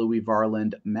Funderburk, Louis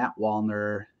Varland, Matt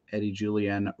Wallner, Eddie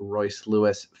Julian, Royce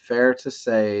Lewis. Fair to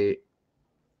say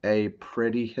a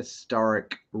pretty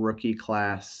historic rookie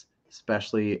class,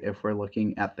 especially if we're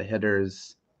looking at the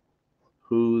hitters.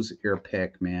 Who's your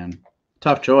pick, man?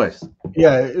 Tough choice.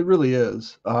 Yeah, it really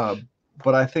is.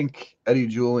 But I think Eddie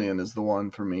Julian is the one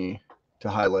for me to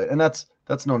highlight. And that's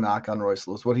no knock on Royce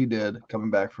Lewis. What he did coming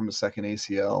back from a second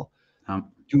ACL,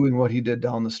 doing what he did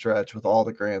down the stretch with all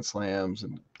the grand slams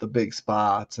and the big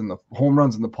spots and the home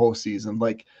runs in the postseason,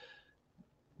 like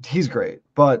he's great.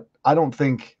 But I don't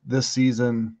think this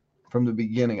season from the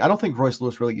beginning, I don't think Royce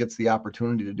Lewis really gets the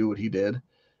opportunity to do what he did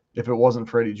if it wasn't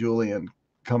for Eddie Julian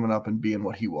coming up and being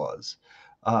what he was.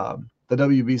 The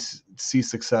WBC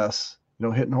success,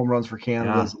 hitting home runs for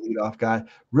Canada as a leadoff guy,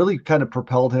 really kind of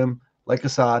propelled him, like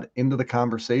Assad, into the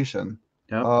conversation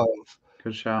of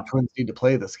good shot. Twins need to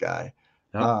play this guy.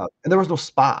 And there was no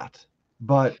spot,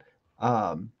 but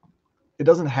it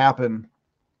doesn't happen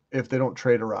if they don't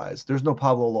trade Arise. There's no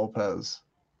Pablo Lopez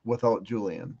without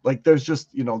Julian. Like there's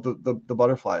just, the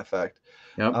butterfly effect.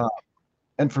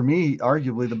 And for me,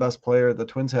 arguably the best player the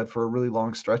Twins had for a really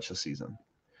long stretch this season.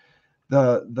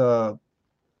 The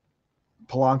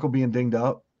Polanco being dinged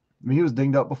up. I mean, he was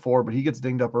dinged up before, but he gets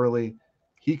dinged up early.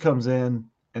 He comes in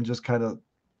and just kind of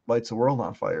lights the world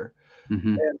on fire.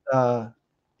 And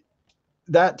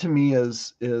that to me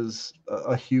is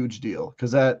a huge deal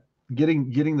because that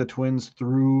getting the Twins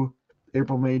through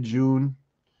April, May, June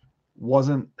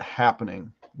wasn't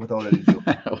happening without Eddie Julian.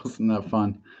 That wasn't that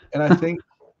fun. And I think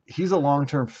he's a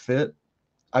long-term fit.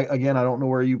 I don't know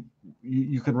where you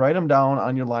can write him down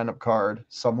on your lineup card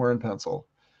somewhere in pencil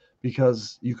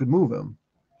because you could move him.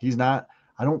 He's not.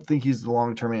 I don't think he's the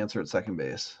long-term answer at second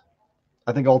base.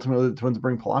 I think ultimately the Twins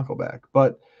bring Polanco back,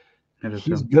 but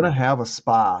he's going to have a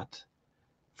spot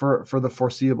for the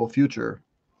foreseeable future.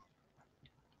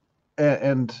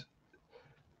 And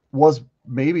was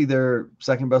maybe their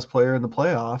second best player in the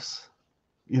playoffs,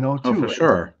 too. Oh, for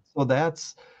sure. So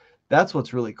that's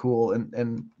what's really cool.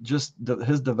 And just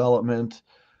his development,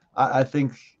 I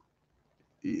think,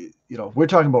 we're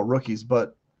talking about rookies,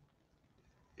 but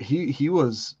he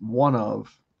was one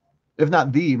of, if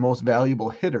not the most valuable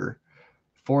hitter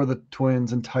for the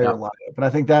Twins' entire lineup. And I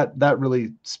think that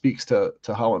really speaks to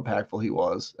how impactful he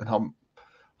was and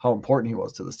how important he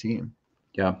was to this team.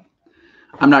 Yeah.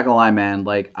 I'm not gonna lie, man.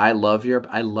 Like, I love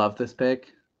this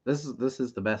pick. This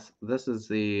is the best. This is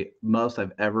the most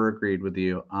I've ever agreed with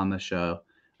you on the show.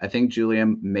 I think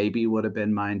Julian maybe would have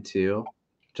been mine too.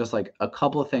 Just like a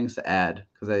couple of things to add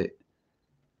because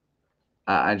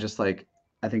I just like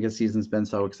I think his season's been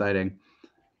so exciting.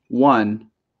 One,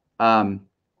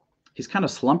 he's kind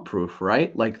of slump proof,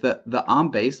 right? Like the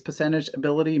on base percentage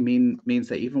ability means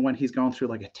that even when he's going through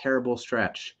like a terrible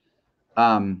stretch,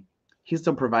 he's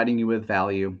still providing you with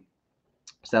value.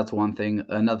 So that's one thing.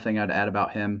 Another thing I'd add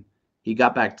about him, he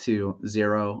got back to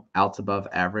 0 outs above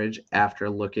average after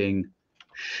looking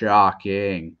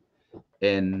shocking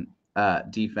in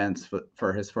defense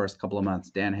for his first couple of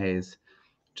months. Dan Hayes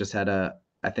just had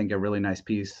I think a really nice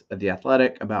piece of The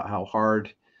Athletic about how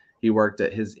hard he worked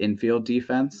at his infield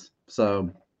defense.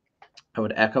 So I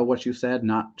would echo what you said.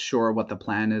 Not sure what the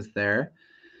plan is there.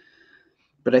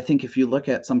 But I think if you look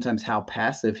at sometimes how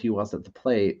passive he was at the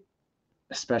plate,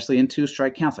 especially in 2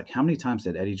 strike counts, like how many times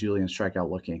did Eddie Julian strike out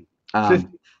looking? 50. It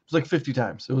was like 50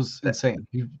 times. It was insane.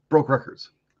 He broke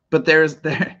records. But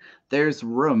there's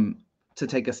room to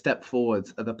take a step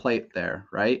forwards at the plate there,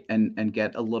 right? And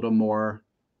get a little more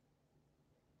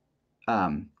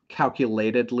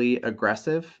calculatedly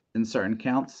aggressive in certain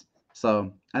counts.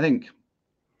 So I think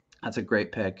that's a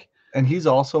great pick. And he's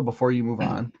also, before you move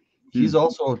on, he's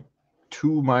also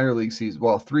 2 minor league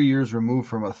seasons, 3 years removed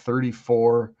from a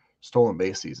 34 stolen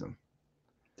base season.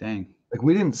 Dang. Like,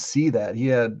 we didn't see that. He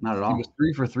was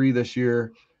 3 for 3 this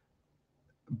year.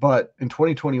 But in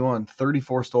 2021,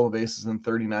 34 stolen bases and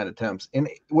 39 attempts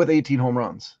with 18 home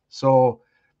runs. So,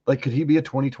 like, could he be a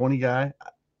 2020 guy?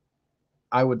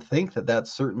 I would think that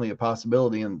that's certainly a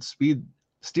possibility. And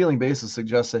stealing bases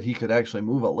suggests that he could actually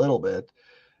move a little bit.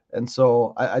 And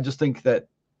so I just think that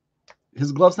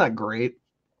his glove's not great,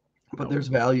 but there's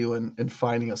value in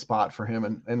finding a spot for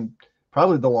him and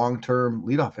probably the long-term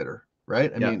leadoff hitter,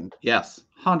 right? I mean, yes,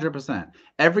 100%.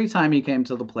 Every time he came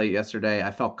to the plate yesterday,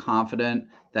 I felt confident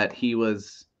that he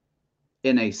was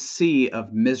in a sea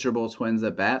of miserable Twins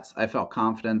at bats. I felt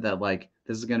confident that like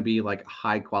this is going to be like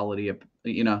high quality, this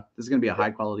is going to be a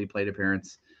high quality plate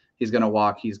appearance. He's going to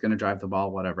walk, he's going to drive the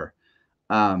ball, whatever.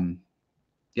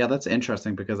 Yeah, that's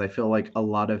interesting because I feel like a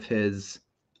lot of his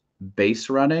base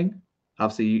running,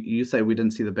 obviously you say we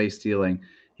didn't see the base stealing.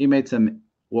 He made some,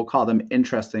 we'll call them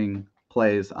interesting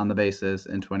plays on the bases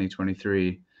in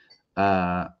 2023.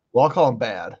 I'll call them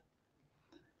bad.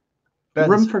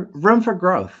 Room for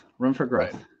growth.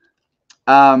 Right.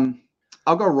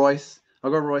 I'll go Royce.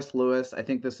 I'll go Royce Lewis. I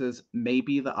think this is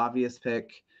maybe the obvious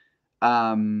pick.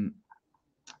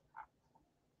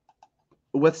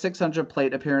 With 600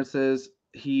 plate appearances,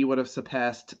 he would have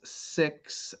surpassed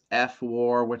 6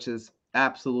 F-WAR, which is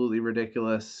absolutely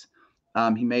ridiculous.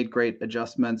 He made great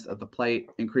adjustments at the plate,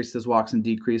 increased his walks and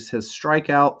decreased his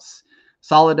strikeouts.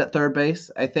 Solid at third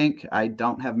base, I think. I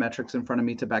don't have metrics in front of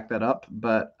me to back that up,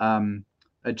 but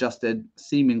adjusted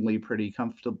seemingly pretty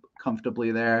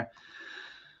comfortably there.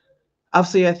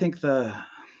 Obviously, I think the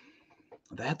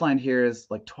headline here is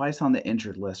like twice on the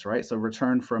injured list, right? So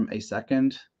returned from a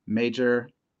second major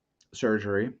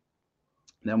surgery,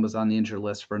 then was on the injured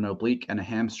list for an oblique and a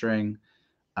hamstring.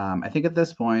 I think at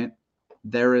this point,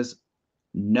 there is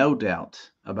no doubt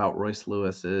about Royce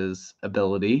Lewis's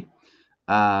ability.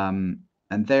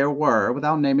 And there were,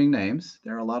 without naming names,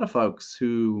 there are a lot of folks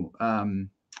who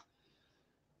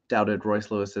doubted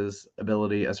Royce Lewis's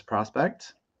ability as a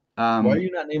prospect. Why are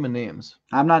you not naming names?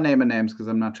 I'm not naming names because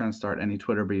I'm not trying to start any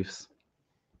Twitter beefs.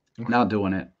 Not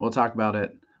doing it. We'll talk about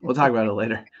it. We'll talk about it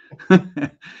later.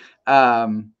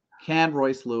 Can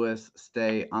Royce Lewis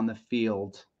stay on the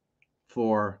field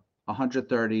for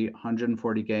 130,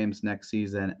 140 games next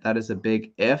season? That is a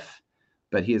big if,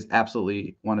 but he is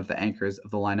absolutely one of the anchors of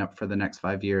the lineup for the next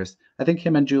 5 years. I think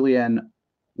him and Julian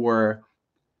were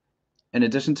in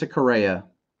addition to Correa,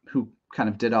 who kind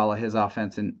of did all of his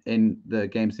offense in the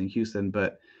games in Houston,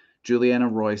 but Julian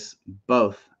and Royce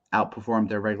both outperformed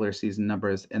their regular season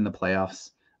numbers in the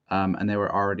playoffs, and they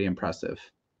were already impressive.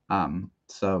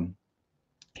 So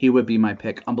he would be my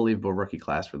pick. Unbelievable rookie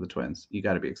class for the Twins. You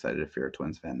got to be excited if you're a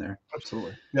Twins fan there.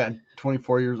 Absolutely. Yeah,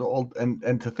 24 years old,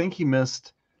 and to think he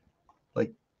missed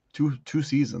like two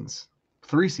seasons,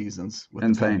 3 seasons with the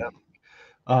Insane. pandemic.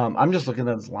 I'm just looking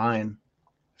at his line: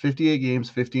 58 games,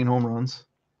 15 home runs,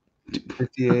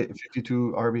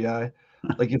 52 RBI.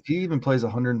 Like if he even plays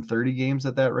 130 games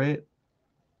at that rate,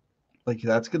 like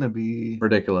that's gonna be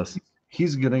Ridiculous.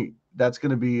 That's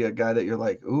gonna be a guy that you're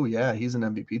like, oh yeah, he's an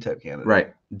MVP type candidate.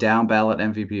 Right. Down ballot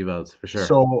MVP votes for sure.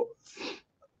 So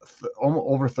almost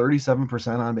over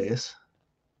 37% on base.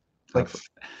 Like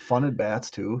fun at bats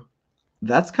too.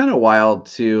 That's kind of wild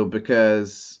too,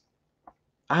 because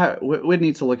we'd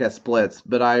need to look at splits,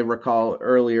 but I recall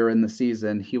earlier in the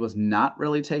season he was not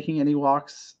really taking any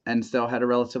walks and still had a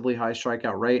relatively high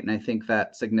strikeout rate, and I think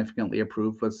that significantly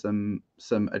improved with some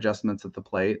adjustments at the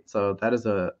plate. So that is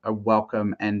a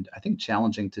welcome and I think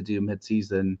challenging to do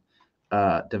midseason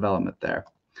development there.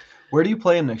 Where do you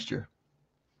play him next year?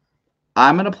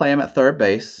 I'm going to play him at third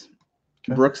base.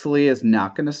 Okay. Brooksley is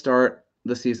not going to start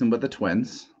the season with the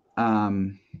Twins.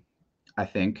 I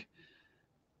think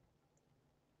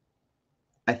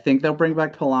they'll bring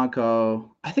back Polanco.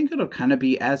 I think it'll kind of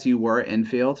be as you were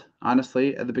infield,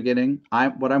 honestly, at the beginning.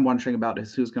 What I'm wondering about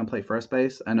is who's going to play first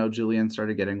base. I know Julian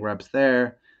started getting reps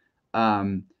there.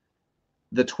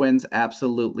 The Twins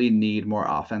absolutely need more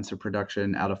offensive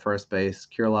production out of first base.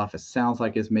 Kirilloff, it sounds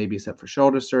like, is maybe set for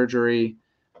shoulder surgery.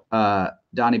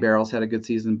 Donnie Barrels had a good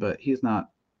season, but he's not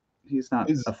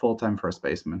a full-time first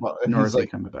baseman. Well, nor is he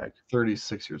coming back.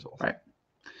 36 years old. Right.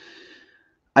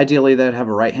 Ideally, they'd have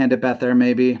a right-handed bat there,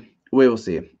 maybe. We will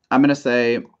see. I'm going to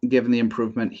say, given the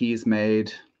improvement he's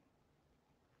made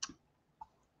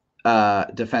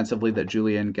defensively, that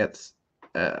Julian gets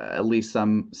at least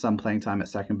some playing time at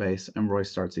second base, and Royce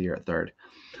starts a year at third.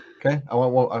 Okay. I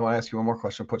want to ask you one more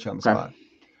question. Put you on the spot.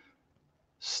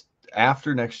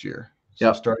 After next year,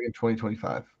 so starting in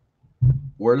 2025,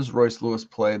 where does Royce Lewis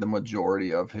play the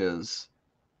majority of his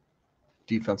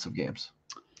defensive games?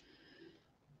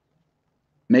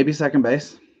 Maybe second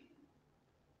base.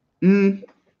 No,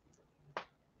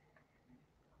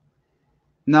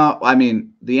 I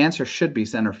mean, the answer should be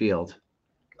center field.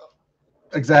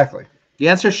 Exactly. The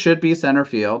answer should be center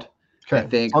field. Okay. I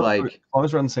think, as long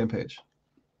as we're on the same page.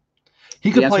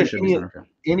 He could play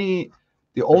the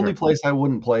only place I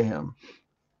wouldn't play him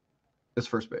is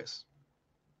first base.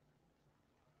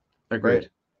 Agreed. Right?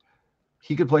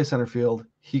 He could play center field.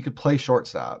 He could play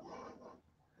shortstop.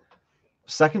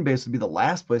 Second base would be the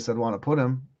last place I'd want to put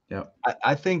him. Yeah.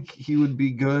 I think he would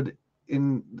be good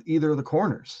in either of the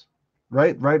corners,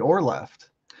 right or left.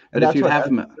 But if you have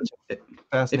him,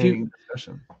 fascinating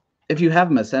discussion. If you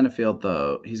have him at center field,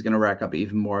 though, he's going to rack up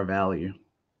even more value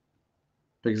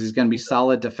because he's going to be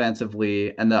solid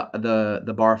defensively, and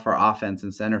the bar for offense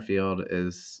in center field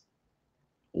is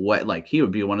he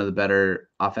would be one of the better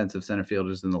offensive center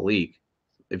fielders in the league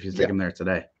if you stick him there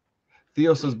today.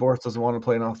 Theo says Boris doesn't want to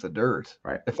play off the dirt.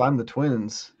 Right. If I'm the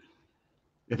Twins,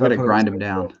 if I grind him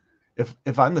down,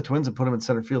 if I'm the Twins and put him in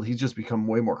center field, he's just become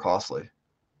way more costly.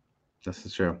 This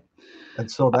is true.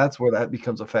 And so that's where that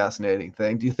becomes a fascinating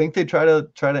thing. Do you think they try to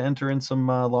enter in some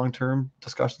long-term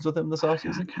discussions with him this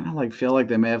offseason? I kind of feel like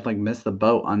they may have missed the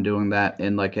boat on doing that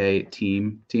in a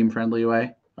team friendly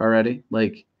way already.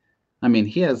 I mean,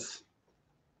 he's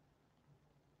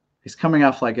coming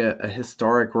off a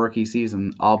historic rookie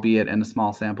season, albeit in a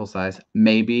small sample size.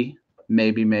 Maybe.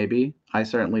 I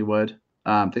certainly would.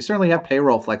 They certainly have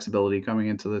payroll flexibility coming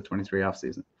into the 23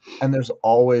 offseason. And there's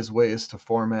always ways to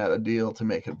format a deal to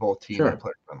make it both team and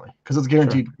player friendly, because it's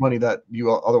guaranteed money that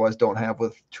you otherwise don't have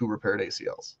with 2 repaired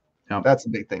ACLs. Yep. That's a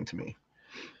big thing to me.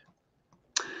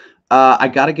 I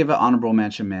got to give an honorable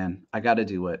mention, man. I got to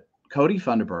do it. Cody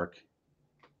Funderburk.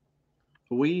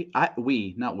 Not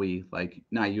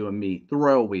you and me, the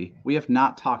royal we have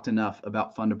not talked enough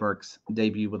about Funderburk's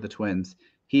debut with the Twins.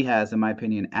 He has, in my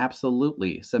opinion,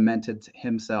 absolutely cemented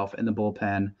himself in the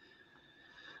bullpen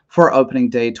for opening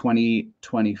day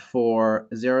 2024.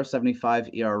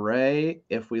 0.75 ERA.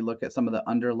 If we look at some of the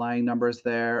underlying numbers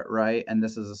there, right, and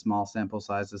this is a small sample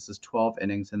size. This is 12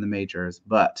 innings in the majors,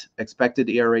 but expected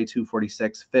ERA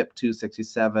 2.46, FIP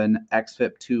 2.67,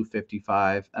 xFIP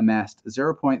 2.55, amassed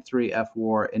 0.3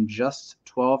 fWAR in just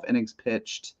 12 innings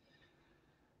pitched.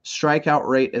 Strikeout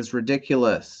rate is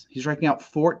ridiculous. He's striking out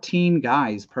 14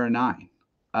 guys per 9.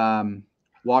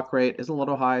 Walk rate is a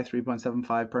little high,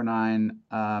 3.75 per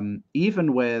 9.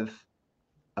 Even with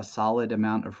a solid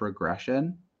amount of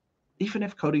regression. Even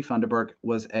if Cody Funderburk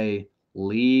was a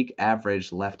league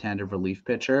average left-handed relief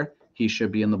pitcher, he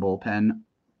should be in the bullpen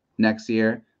next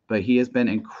year. But he has been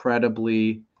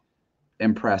incredibly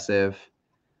impressive,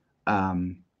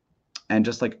 and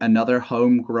just like another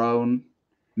homegrown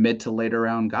mid to later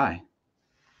round guy.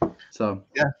 So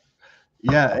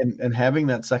yeah, and having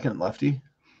that second lefty,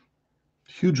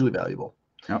 hugely valuable.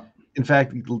 yep. In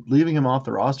fact, leaving him off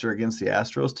the roster against the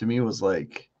Astros to me was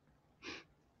like,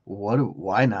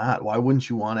 why not? Why wouldn't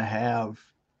you want to have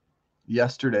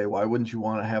yesterday? Why wouldn't you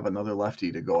want to have another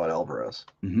lefty to go at Alvarez?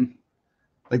 Mm-hmm.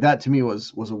 Like that to me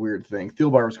was a weird thing.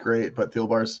 Thielbar was great, but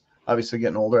Thielbar's obviously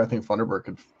getting older. I think Funderburk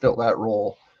could fill that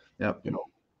role, Yep.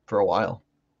 For a while.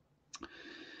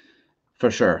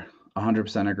 For sure.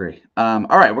 100% agree. All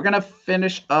right, we're going to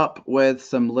finish up with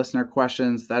some listener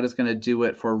questions. That is going to do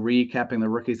it for recapping the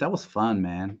rookies. That was fun,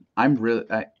 man. I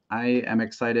am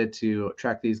excited to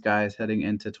track these guys heading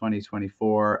into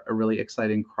 2024. A really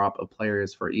exciting crop of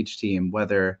players for each team,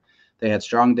 whether they had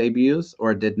strong debuts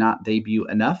or did not debut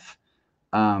enough.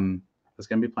 There's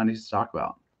going to be plenty to talk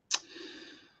about.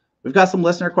 We've got some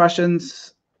listener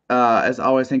questions. As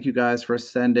always, thank you guys for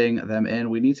sending them in.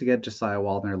 We need to get Josiah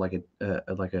Waldner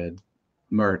like a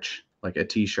merch, like a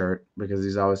T-shirt, because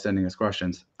he's always sending us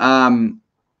questions.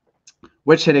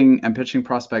 Which hitting and pitching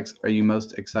prospects are you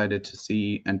most excited to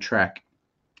see and track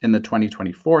in the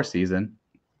 2024 season?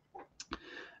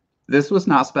 This was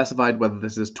not specified whether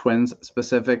this is Twins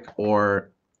specific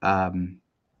or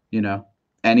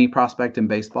any prospect in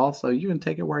baseball. So you can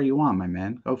take it where you want, my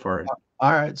man. Go for it.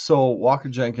 All right, so Walker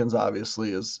Jenkins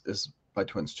obviously is my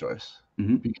Twins' choice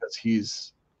because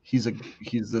he's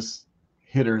this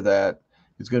hitter that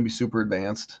is going to be super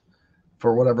advanced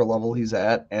for whatever level he's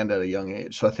at and at a young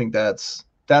age. So I think that's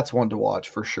one to watch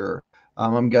for sure.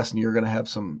 I'm guessing you're going to have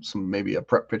some maybe a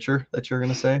prep pitcher that you're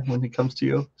going to say when he comes to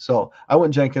you. So I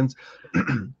went Jenkins,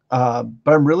 but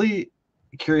I'm really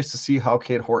curious to see how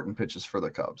Cade Horton pitches for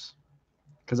the Cubs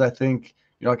because I think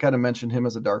I kind of mentioned him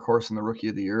as a dark horse in the Rookie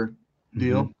of the Year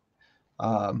deal.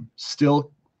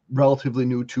 Still relatively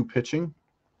new to pitching.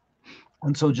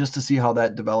 And so just to see how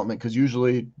that development, because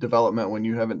usually development when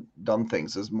you haven't done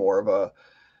things is more of a,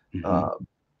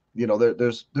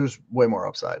 there's way more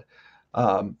upside.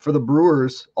 For the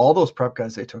Brewers, all those prep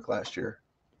guys they took last year,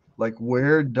 like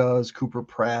where does Cooper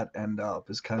Pratt end up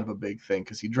is kind of a big thing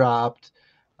because he dropped,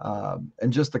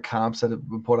 and just the comps that have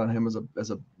been put on him as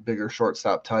a bigger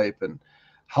shortstop type, and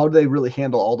how they really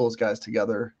handle all those guys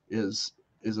together is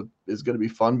going to be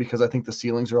fun because I think the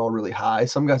ceilings are all really high.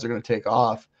 Some guys are going to take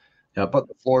off, but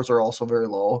the floors are also very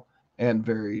low and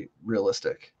very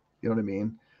realistic. You know what I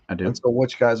mean? I do. And so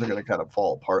which guys are going to kind of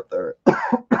fall apart there?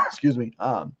 Excuse me.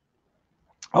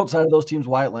 Outside of those teams,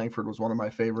 Wyatt Langford was one of my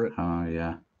favorite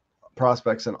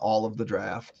prospects in all of the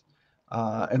draft.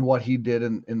 And what he did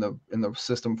in the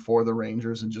system for the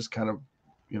Rangers and just kind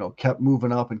of, kept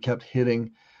moving up and kept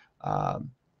hitting.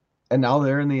 And now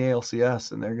they're in the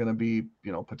ALCS and they're going to be,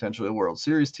 potentially a World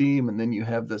Series team. And then you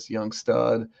have this young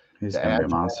stud. He's going to be a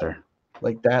monster.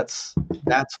 Like that's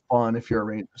fun if you're a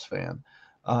Rangers fan.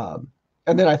 And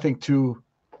then I think too,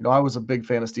 I was a big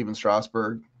fan of Steven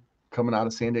Strasburg coming out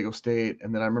of San Diego State.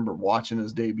 And then I remember watching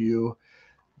his debut.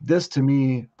 This to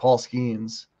me, Paul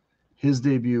Skeens, his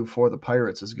debut for the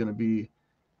Pirates is going to be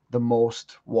the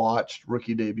most watched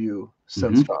rookie debut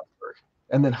since Strasburg.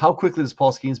 And then how quickly does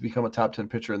Paul Skeens become a top 10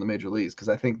 pitcher in the major leagues? Because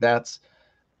I think that's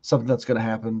something that's going to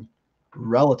happen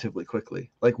relatively quickly.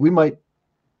 Like we might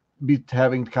be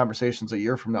having conversations a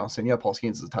year from now saying, yeah, Paul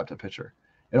Skeens is a top 10 pitcher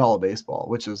in all of baseball,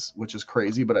 which is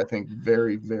crazy, but I think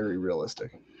very, very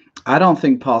realistic. I don't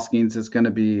think Paul Skeens is going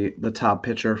to be the top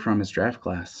pitcher from his draft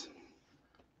class.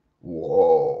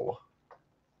 Whoa.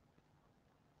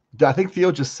 I think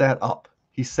Theo just sat up.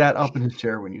 He sat up in his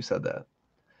chair when you said that.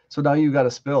 So now you got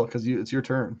to spill because it's your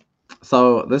turn.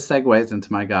 So this segues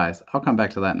into my guys. I'll come back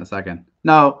to that in a second.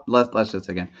 No, let's just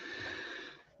again.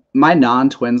 My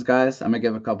non-Twins guys, I'm going to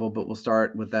give a couple, but we'll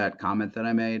start with that comment that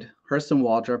I made. Hurston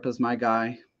Waldrop is my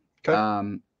guy.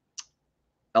 Okay.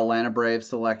 Atlanta Braves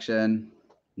selection,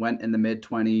 went in the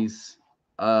mid-20s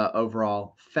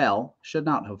overall, fell. Should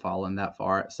not have fallen that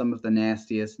far. Some of the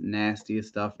nastiest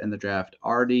stuff in the draft.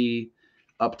 Already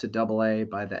up to AA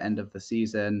by the end of the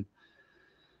season.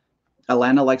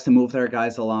 Atlanta likes to move their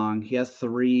guys along. He has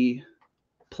 3+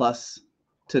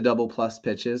 to double plus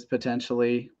pitches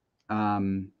potentially.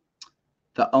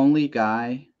 The only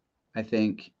guy I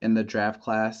think in the draft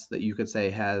class that you could say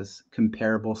has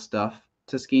comparable stuff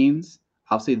to Skeens,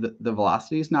 obviously the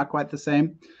velocity is not quite the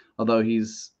same, although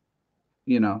he's,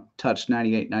 touched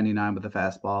 98, 99 with the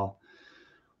fastball.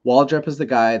 Waldrop is the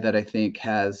guy that I think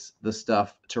has the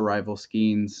stuff to rival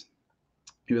Skeens.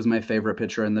 He was my favorite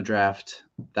pitcher in the draft.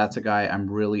 That's a guy I'm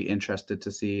really interested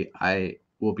to see. I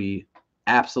will be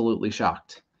absolutely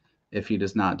shocked if he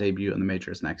does not debut in the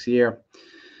majors next year.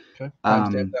 Okay.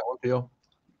 Timestamp that one, Theo.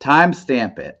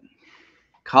 Timestamp it.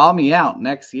 Call me out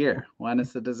next year when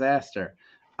it's a disaster.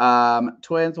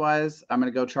 Twins wise, I'm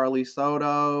gonna go Charlie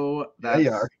Soto. Yeah,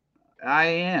 you are. I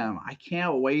am. I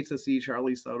can't wait to see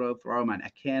Charlie Soto throw, man. I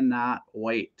cannot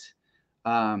wait.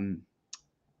 Um,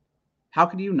 how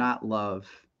could you not love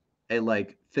a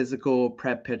like physical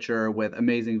prep pitcher with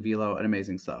amazing velo and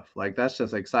amazing stuff? Like that's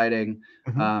just exciting.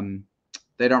 Mm-hmm.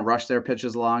 They don't rush their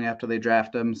pitches along after they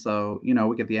draft them, so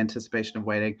we get the anticipation of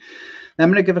waiting. And I'm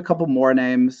going to give a couple more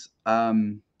names.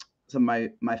 Some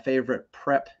of my favorite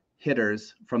prep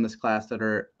hitters from this class that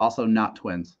are also not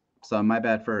Twins. So my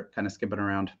bad for kind of skipping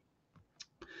around.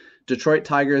 Detroit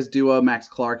Tigers duo Max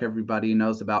Clark, everybody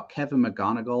knows about. Kevin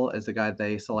McGonigal is the guy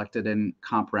they selected in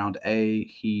comp round A.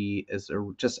 He is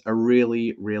just a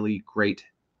really, really great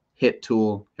hit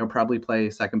tool. He'll probably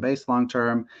play second base long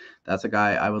term. That's a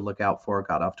guy I would look out for.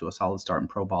 Got off to a solid start in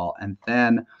pro ball. And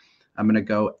then I'm going to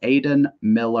go Aiden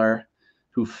Miller,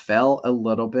 who fell a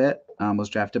little bit, was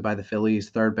drafted by the Phillies,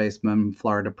 third baseman,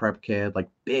 Florida prep kid, like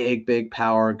big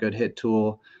power, good hit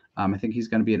tool. I think he's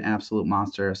going to be an absolute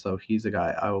monster, so he's a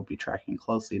guy I will be tracking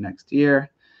closely next year.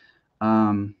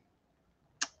 Those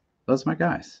are my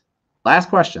guys. Last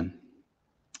question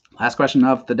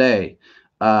of the day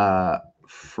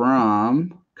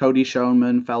from Cody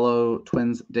Schoenman, fellow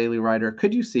Twins daily writer.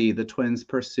 Could you see the Twins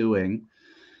pursuing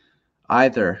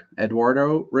either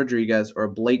Eduardo Rodriguez or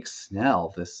Blake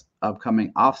Snell this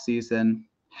upcoming offseason?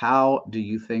 How do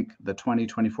you think the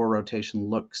 2024 rotation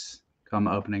looks come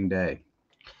opening day?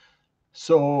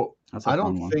 So I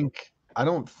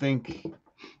don't think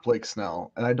Blake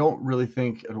Snell, and I don't really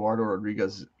think Eduardo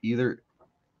Rodriguez either,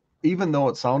 even though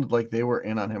it sounded like they were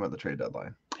in on him at the trade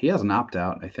deadline. He has an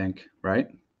opt-out, I think, right?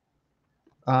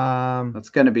 That's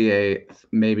going to be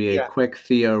maybe a quick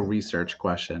Theo research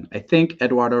question. I think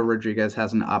Eduardo Rodriguez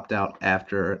has an opt-out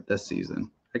after this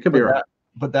season. I could be wrong.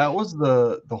 But that was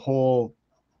the whole,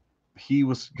 he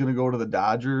was going to go to the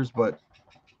Dodgers, but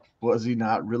was he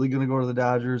not really going to go to the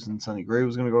Dodgers? And Sonny Gray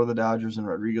was going to go to the Dodgers, and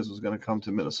Rodriguez was going to come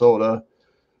to Minnesota.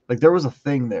 Like there was a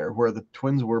thing there where the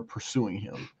Twins were pursuing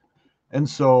him. And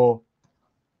so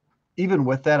even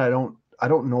with that, I don't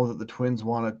know that the Twins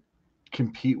want to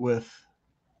compete with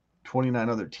 29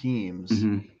 other teams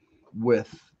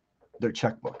with their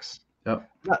checkbooks. Yep.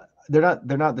 They're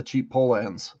not the cheap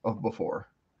Polans of before,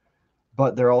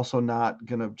 but they're also not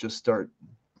going to just start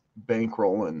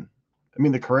bankrolling. I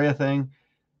mean, the Correa thing,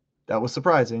 that was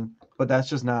surprising, but that's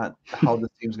just not how the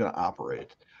team's going to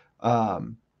operate. I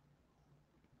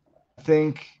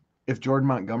think if Jordan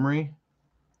Montgomery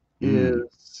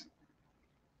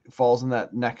falls in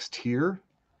that next tier,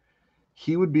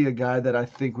 he would be a guy that I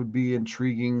think would be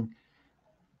intriguing,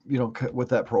 with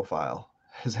that profile.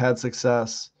 Has had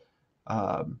success,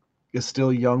 is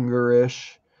still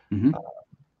younger-ish,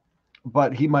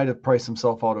 but he might have priced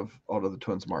himself out of the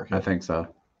Twins market. I think so.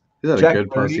 He's had a good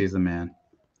postseason, man.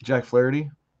 Jack Flaherty,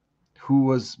 who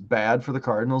was bad for the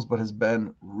Cardinals, but has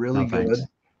been really good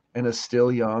and is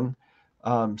still young.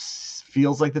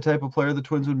 Feels like the type of player the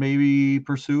Twins would maybe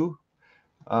pursue.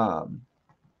 And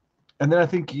then I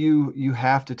think you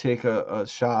have to take a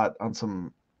shot on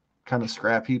some kind of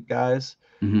scrap heap guys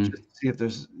just to see if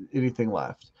there's anything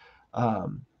left.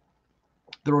 The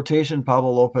rotation,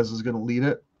 Pablo Lopez is going to lead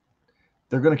it.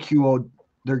 They're going to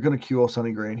QO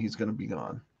Sonny Gray, and he's going to be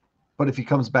gone. But if he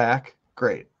comes back,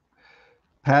 great.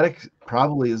 Paddock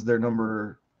probably is their is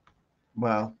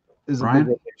a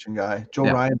mid-rotation guy. Joe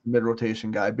Ryan's a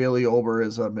mid-rotation guy. Bailey Ober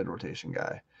is a mid-rotation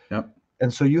guy. Yep.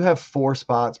 And so you have 4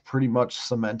 spots pretty much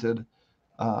cemented.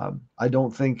 I don't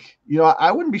think,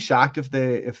 I wouldn't be shocked if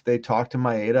they talked to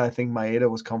Maeda. I think Maeda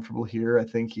was comfortable here. I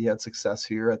think he had success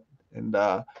here. And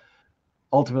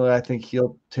ultimately, I think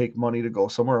he'll take money to go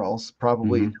somewhere else,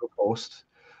 probably to a post.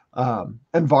 And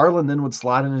Varland then would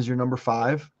slot in as your number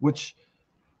 5, which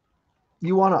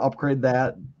you want to upgrade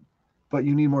that, but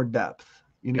you need more depth.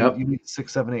 You need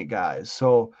 6, 7, 8 guys.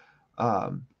 So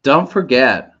don't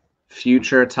forget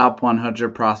future top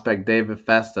 100 prospect David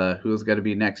Festa, who's going to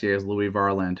be next year's Louis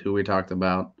Varland, who we talked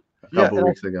about a couple of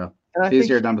weeks ago. He's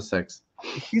your number 6.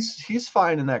 He's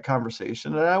fine in that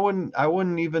conversation, and I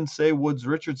wouldn't even say Woods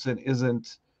Richardson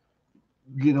isn't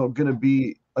going to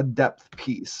be a depth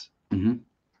piece.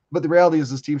 But the reality is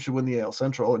this team should win the AL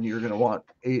Central, and you're going to want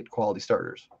 8 quality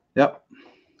starters. Yep.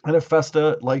 And if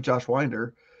Festa, like Josh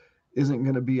Winder, isn't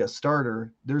going to be a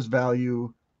starter, there's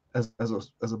value as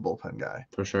a bullpen guy.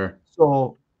 For sure.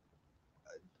 So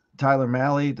Tyler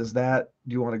Mahle, do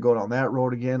you want to go down that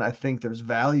road again? I think there's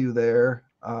value there.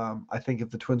 I think if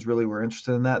the Twins really were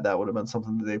interested in that, that would have been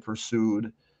something that they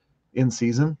pursued in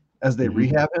season as they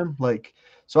rehab him.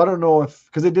 So I don't know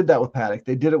because they did that with Paddock.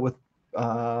 They did it with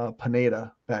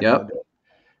Pineda back in the day.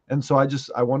 And so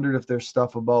I wondered if there's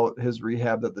stuff about his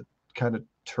rehab that kind of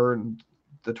turned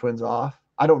the Twins off.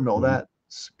 I don't know that.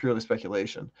 It's purely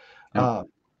speculation. Yep.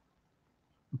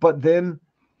 But then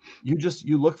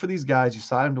you look for these guys, you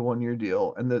sign them to 1-year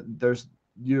deal, and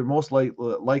your most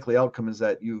likely outcome is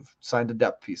that you've signed a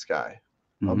depth piece guy,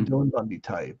 Dylan Bundy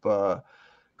type,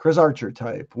 Chris Archer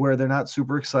type, where they're not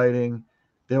super exciting.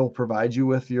 They'll provide you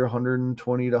with your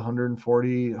 120 to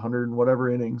 140, 100 and whatever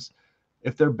innings.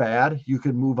 If they're bad, you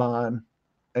could move on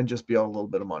and just be out a little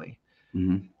bit of money.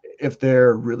 If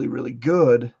they're really, really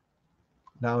good,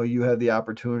 now you have the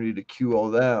opportunity to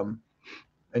QO them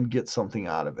and get something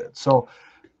out of it. So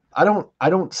I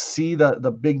don't see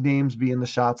the big names being the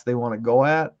shots they want to go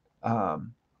at.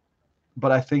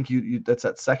 But I think that's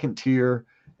that second tier,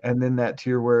 and then that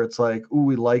tier where it's like, ooh,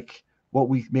 we like what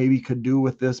we maybe could do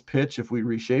with this pitch if we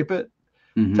reshape it.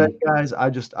 Type guys,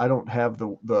 I don't have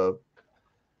the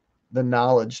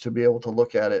knowledge to be able to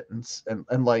look at it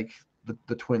and like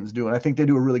the Twins do. And I think they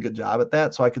do a really good job at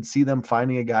that. So I could see them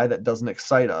finding a guy that doesn't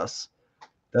excite us,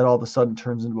 that all of a sudden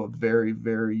turns into a very,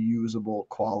 very usable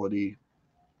quality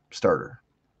starter.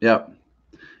 Yep.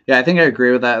 Yeah, I think I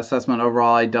agree with that assessment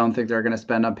overall. I don't think they're going to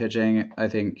spend on pitching. I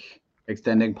think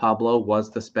extending Pablo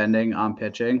was the spending on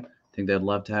pitching. I think they'd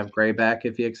love to have Gray back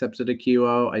if he accepted a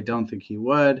QO. I don't think he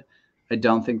would. I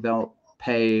don't think they'll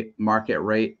pay market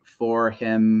rate for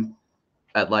him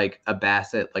at like a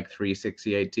Bassett like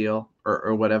 368 deal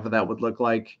or whatever that would look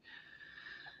like.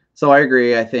 So I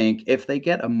agree. I think if they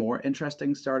get a more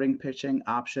interesting starting pitching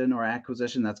option or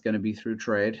acquisition, that's going to be through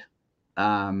trade.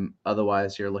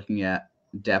 Otherwise, you're looking at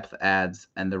depth adds,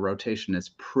 and the rotation is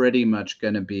pretty much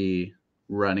going to be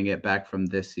running it back from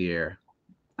this year.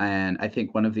 And I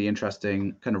think one of the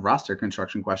interesting kind of roster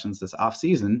construction questions this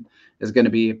offseason is going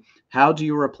to be, how do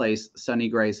you replace Sonny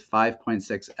Gray's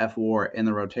 5.6 F-WAR in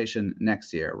the rotation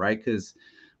next year, right? Because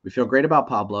we feel great about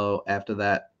Pablo after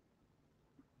that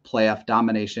playoff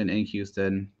domination in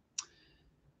Houston.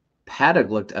 Paddock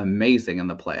looked amazing in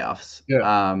the playoffs,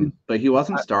 but he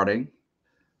wasn't starting.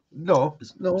 No.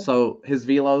 So his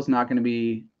velo is not going to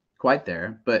be quite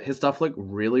there, but his stuff looked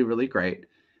really, really great.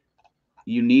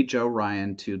 You need Joe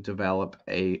Ryan to develop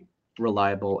a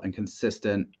reliable and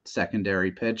consistent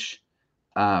secondary pitch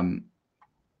to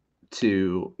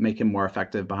make him more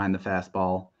effective behind the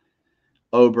fastball.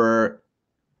 Ober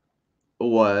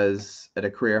was at a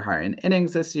career high in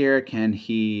innings this year. Can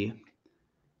he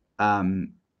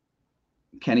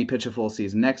pitch a full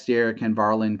season next year? Can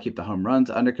Varland keep the home runs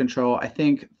under control? I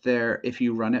think if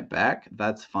you run it back,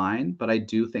 that's fine. But I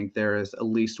do think there is at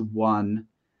least one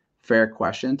fair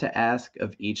question to ask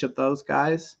of each of those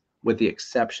guys, with the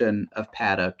exception of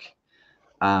Paddock.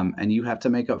 And you have to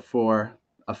make up for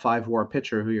a 5-WAR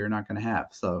pitcher who you're not going to have.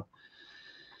 So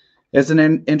it's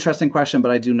an interesting question, but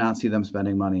I do not see them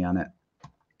spending money on it.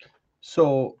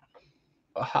 So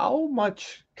how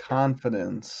much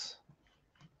confidence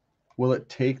will it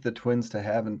take the Twins to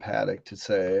have in Paddock to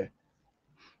say,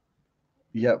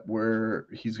 yep,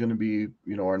 he's going to be,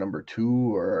 our number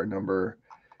 2 or our number.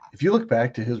 If you look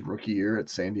back to his rookie year at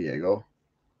San Diego,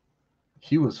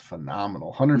 he was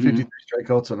phenomenal. 153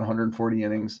 strikeouts and 140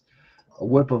 innings, a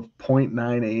whip of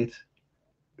 .98,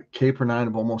 K per 9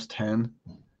 of almost 10.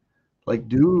 Like,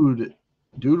 dude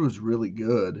was really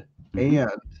good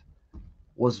and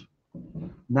was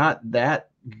not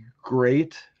that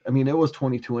great. I mean, it was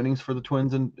 22 innings for the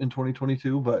Twins in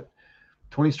 2022, but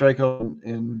 20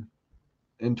 strikeouts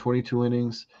in 22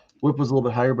 innings. Whip was a little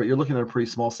bit higher, but you're looking at a pretty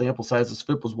small sample size. His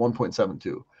FIP was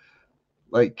 1.72.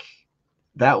 Like,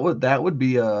 that would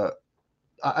be I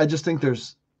just think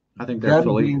I think they're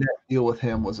fully that deal with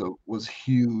him was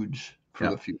huge for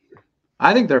the future.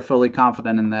 I think they're fully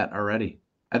confident in that already.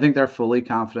 I think they're fully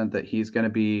confident that he's going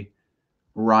to be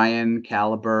Ryan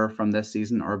caliber from this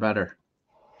season or better.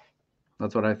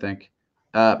 That's what I think.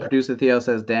 Producer Theo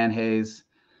says Dan Hayes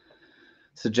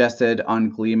suggested on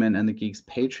Gleeman and the Geeks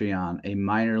Patreon a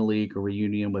minor league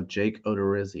reunion with Jake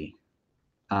Odorizzi.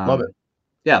 Love it.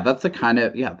 Yeah, that's the kind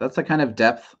of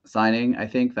depth signing, I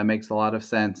think, that makes a lot of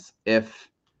sense if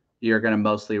you're going to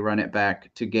mostly run it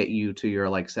back to get you to your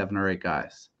like 7 or 8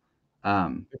 guys.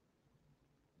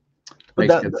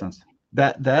 Makes good sense.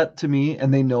 That to me,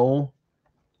 and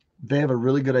they have a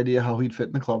really good idea how he'd fit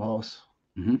in the clubhouse.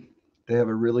 They have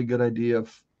a really good idea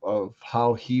of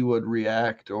how he would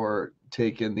react or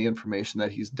take in the information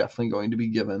that he's definitely going to be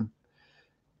given.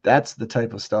 That's the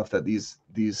type of stuff that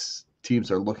these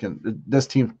teams are looking. This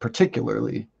team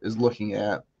particularly is looking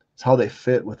at. It's how they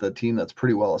fit with a team that's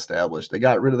pretty well established. They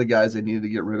got rid of the guys they needed to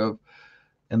get rid of,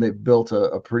 and they built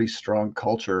a pretty strong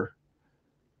culture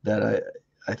that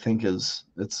I think it's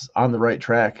on the right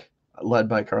track, led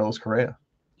by Carlos Correa.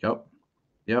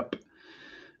 Yep.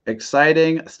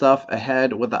 Exciting stuff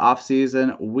ahead with the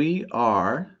offseason. We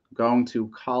are going to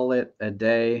call it a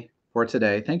day for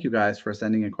today. Thank you guys for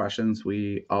sending in questions.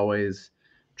 We always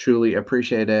truly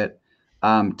appreciate it.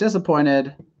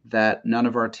 Disappointed that none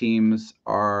of our teams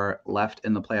are left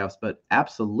in the playoffs, but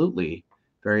absolutely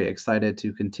very excited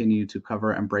to continue to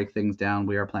cover and break things down.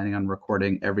 We are planning on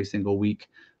recording every single week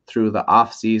through the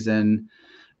off season,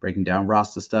 breaking down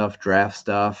roster stuff, draft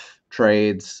stuff,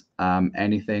 trades,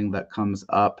 anything that comes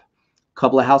up. A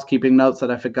couple of housekeeping notes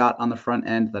that I forgot on the front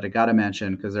end that I got to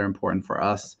mention because they're important for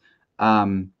us.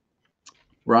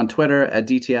 We're on Twitter at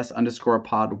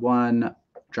DTS_pod1.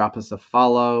 Drop us a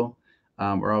follow.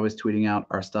 We're always tweeting out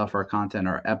our stuff, our content,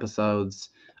 our episodes,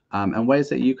 and ways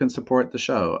that you can support the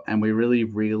show. And we really,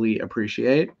 really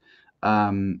appreciate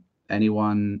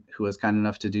anyone who is kind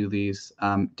enough to do these.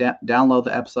 Download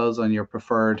the episodes on your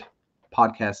preferred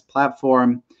podcast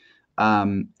platform.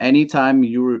 Anytime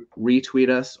you retweet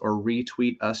us or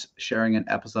retweet us sharing an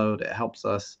episode, it helps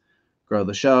us grow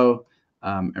the show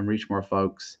and reach more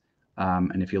folks.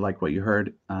 And if you like what you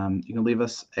heard, you can leave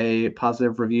us a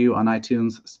positive review on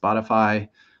iTunes, Spotify,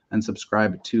 and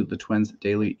subscribe to the Twins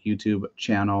Daily YouTube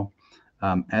channel.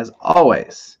 As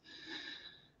always,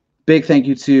 big thank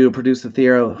you to producer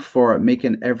Theo for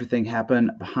making everything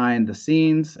happen behind the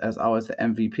scenes. As always, the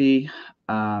MVP.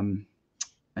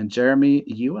 And Jeremy,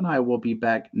 you and I will be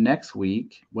back next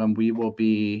week when we will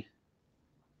be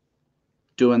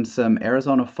doing some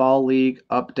Arizona Fall League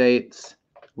updates.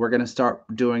 We're going to start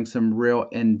doing some real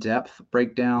in-depth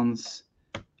breakdowns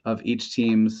of each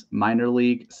team's minor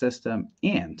league system.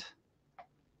 And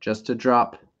just to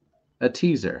drop a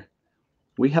teaser,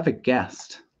 we have a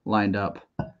guest lined up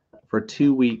for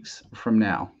 2 weeks from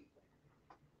now.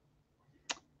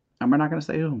 And we're not going to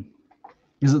say who.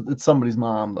 It's somebody's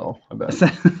mom, though, I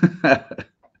bet.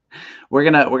 We're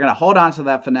gonna hold on to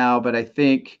that for now, but I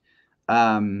think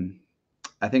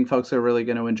folks are really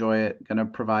going to enjoy it. Going to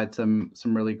provide some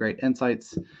really great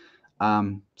insights.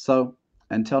 So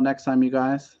until next time, you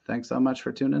guys, thanks so much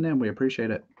for tuning in. We appreciate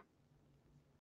it.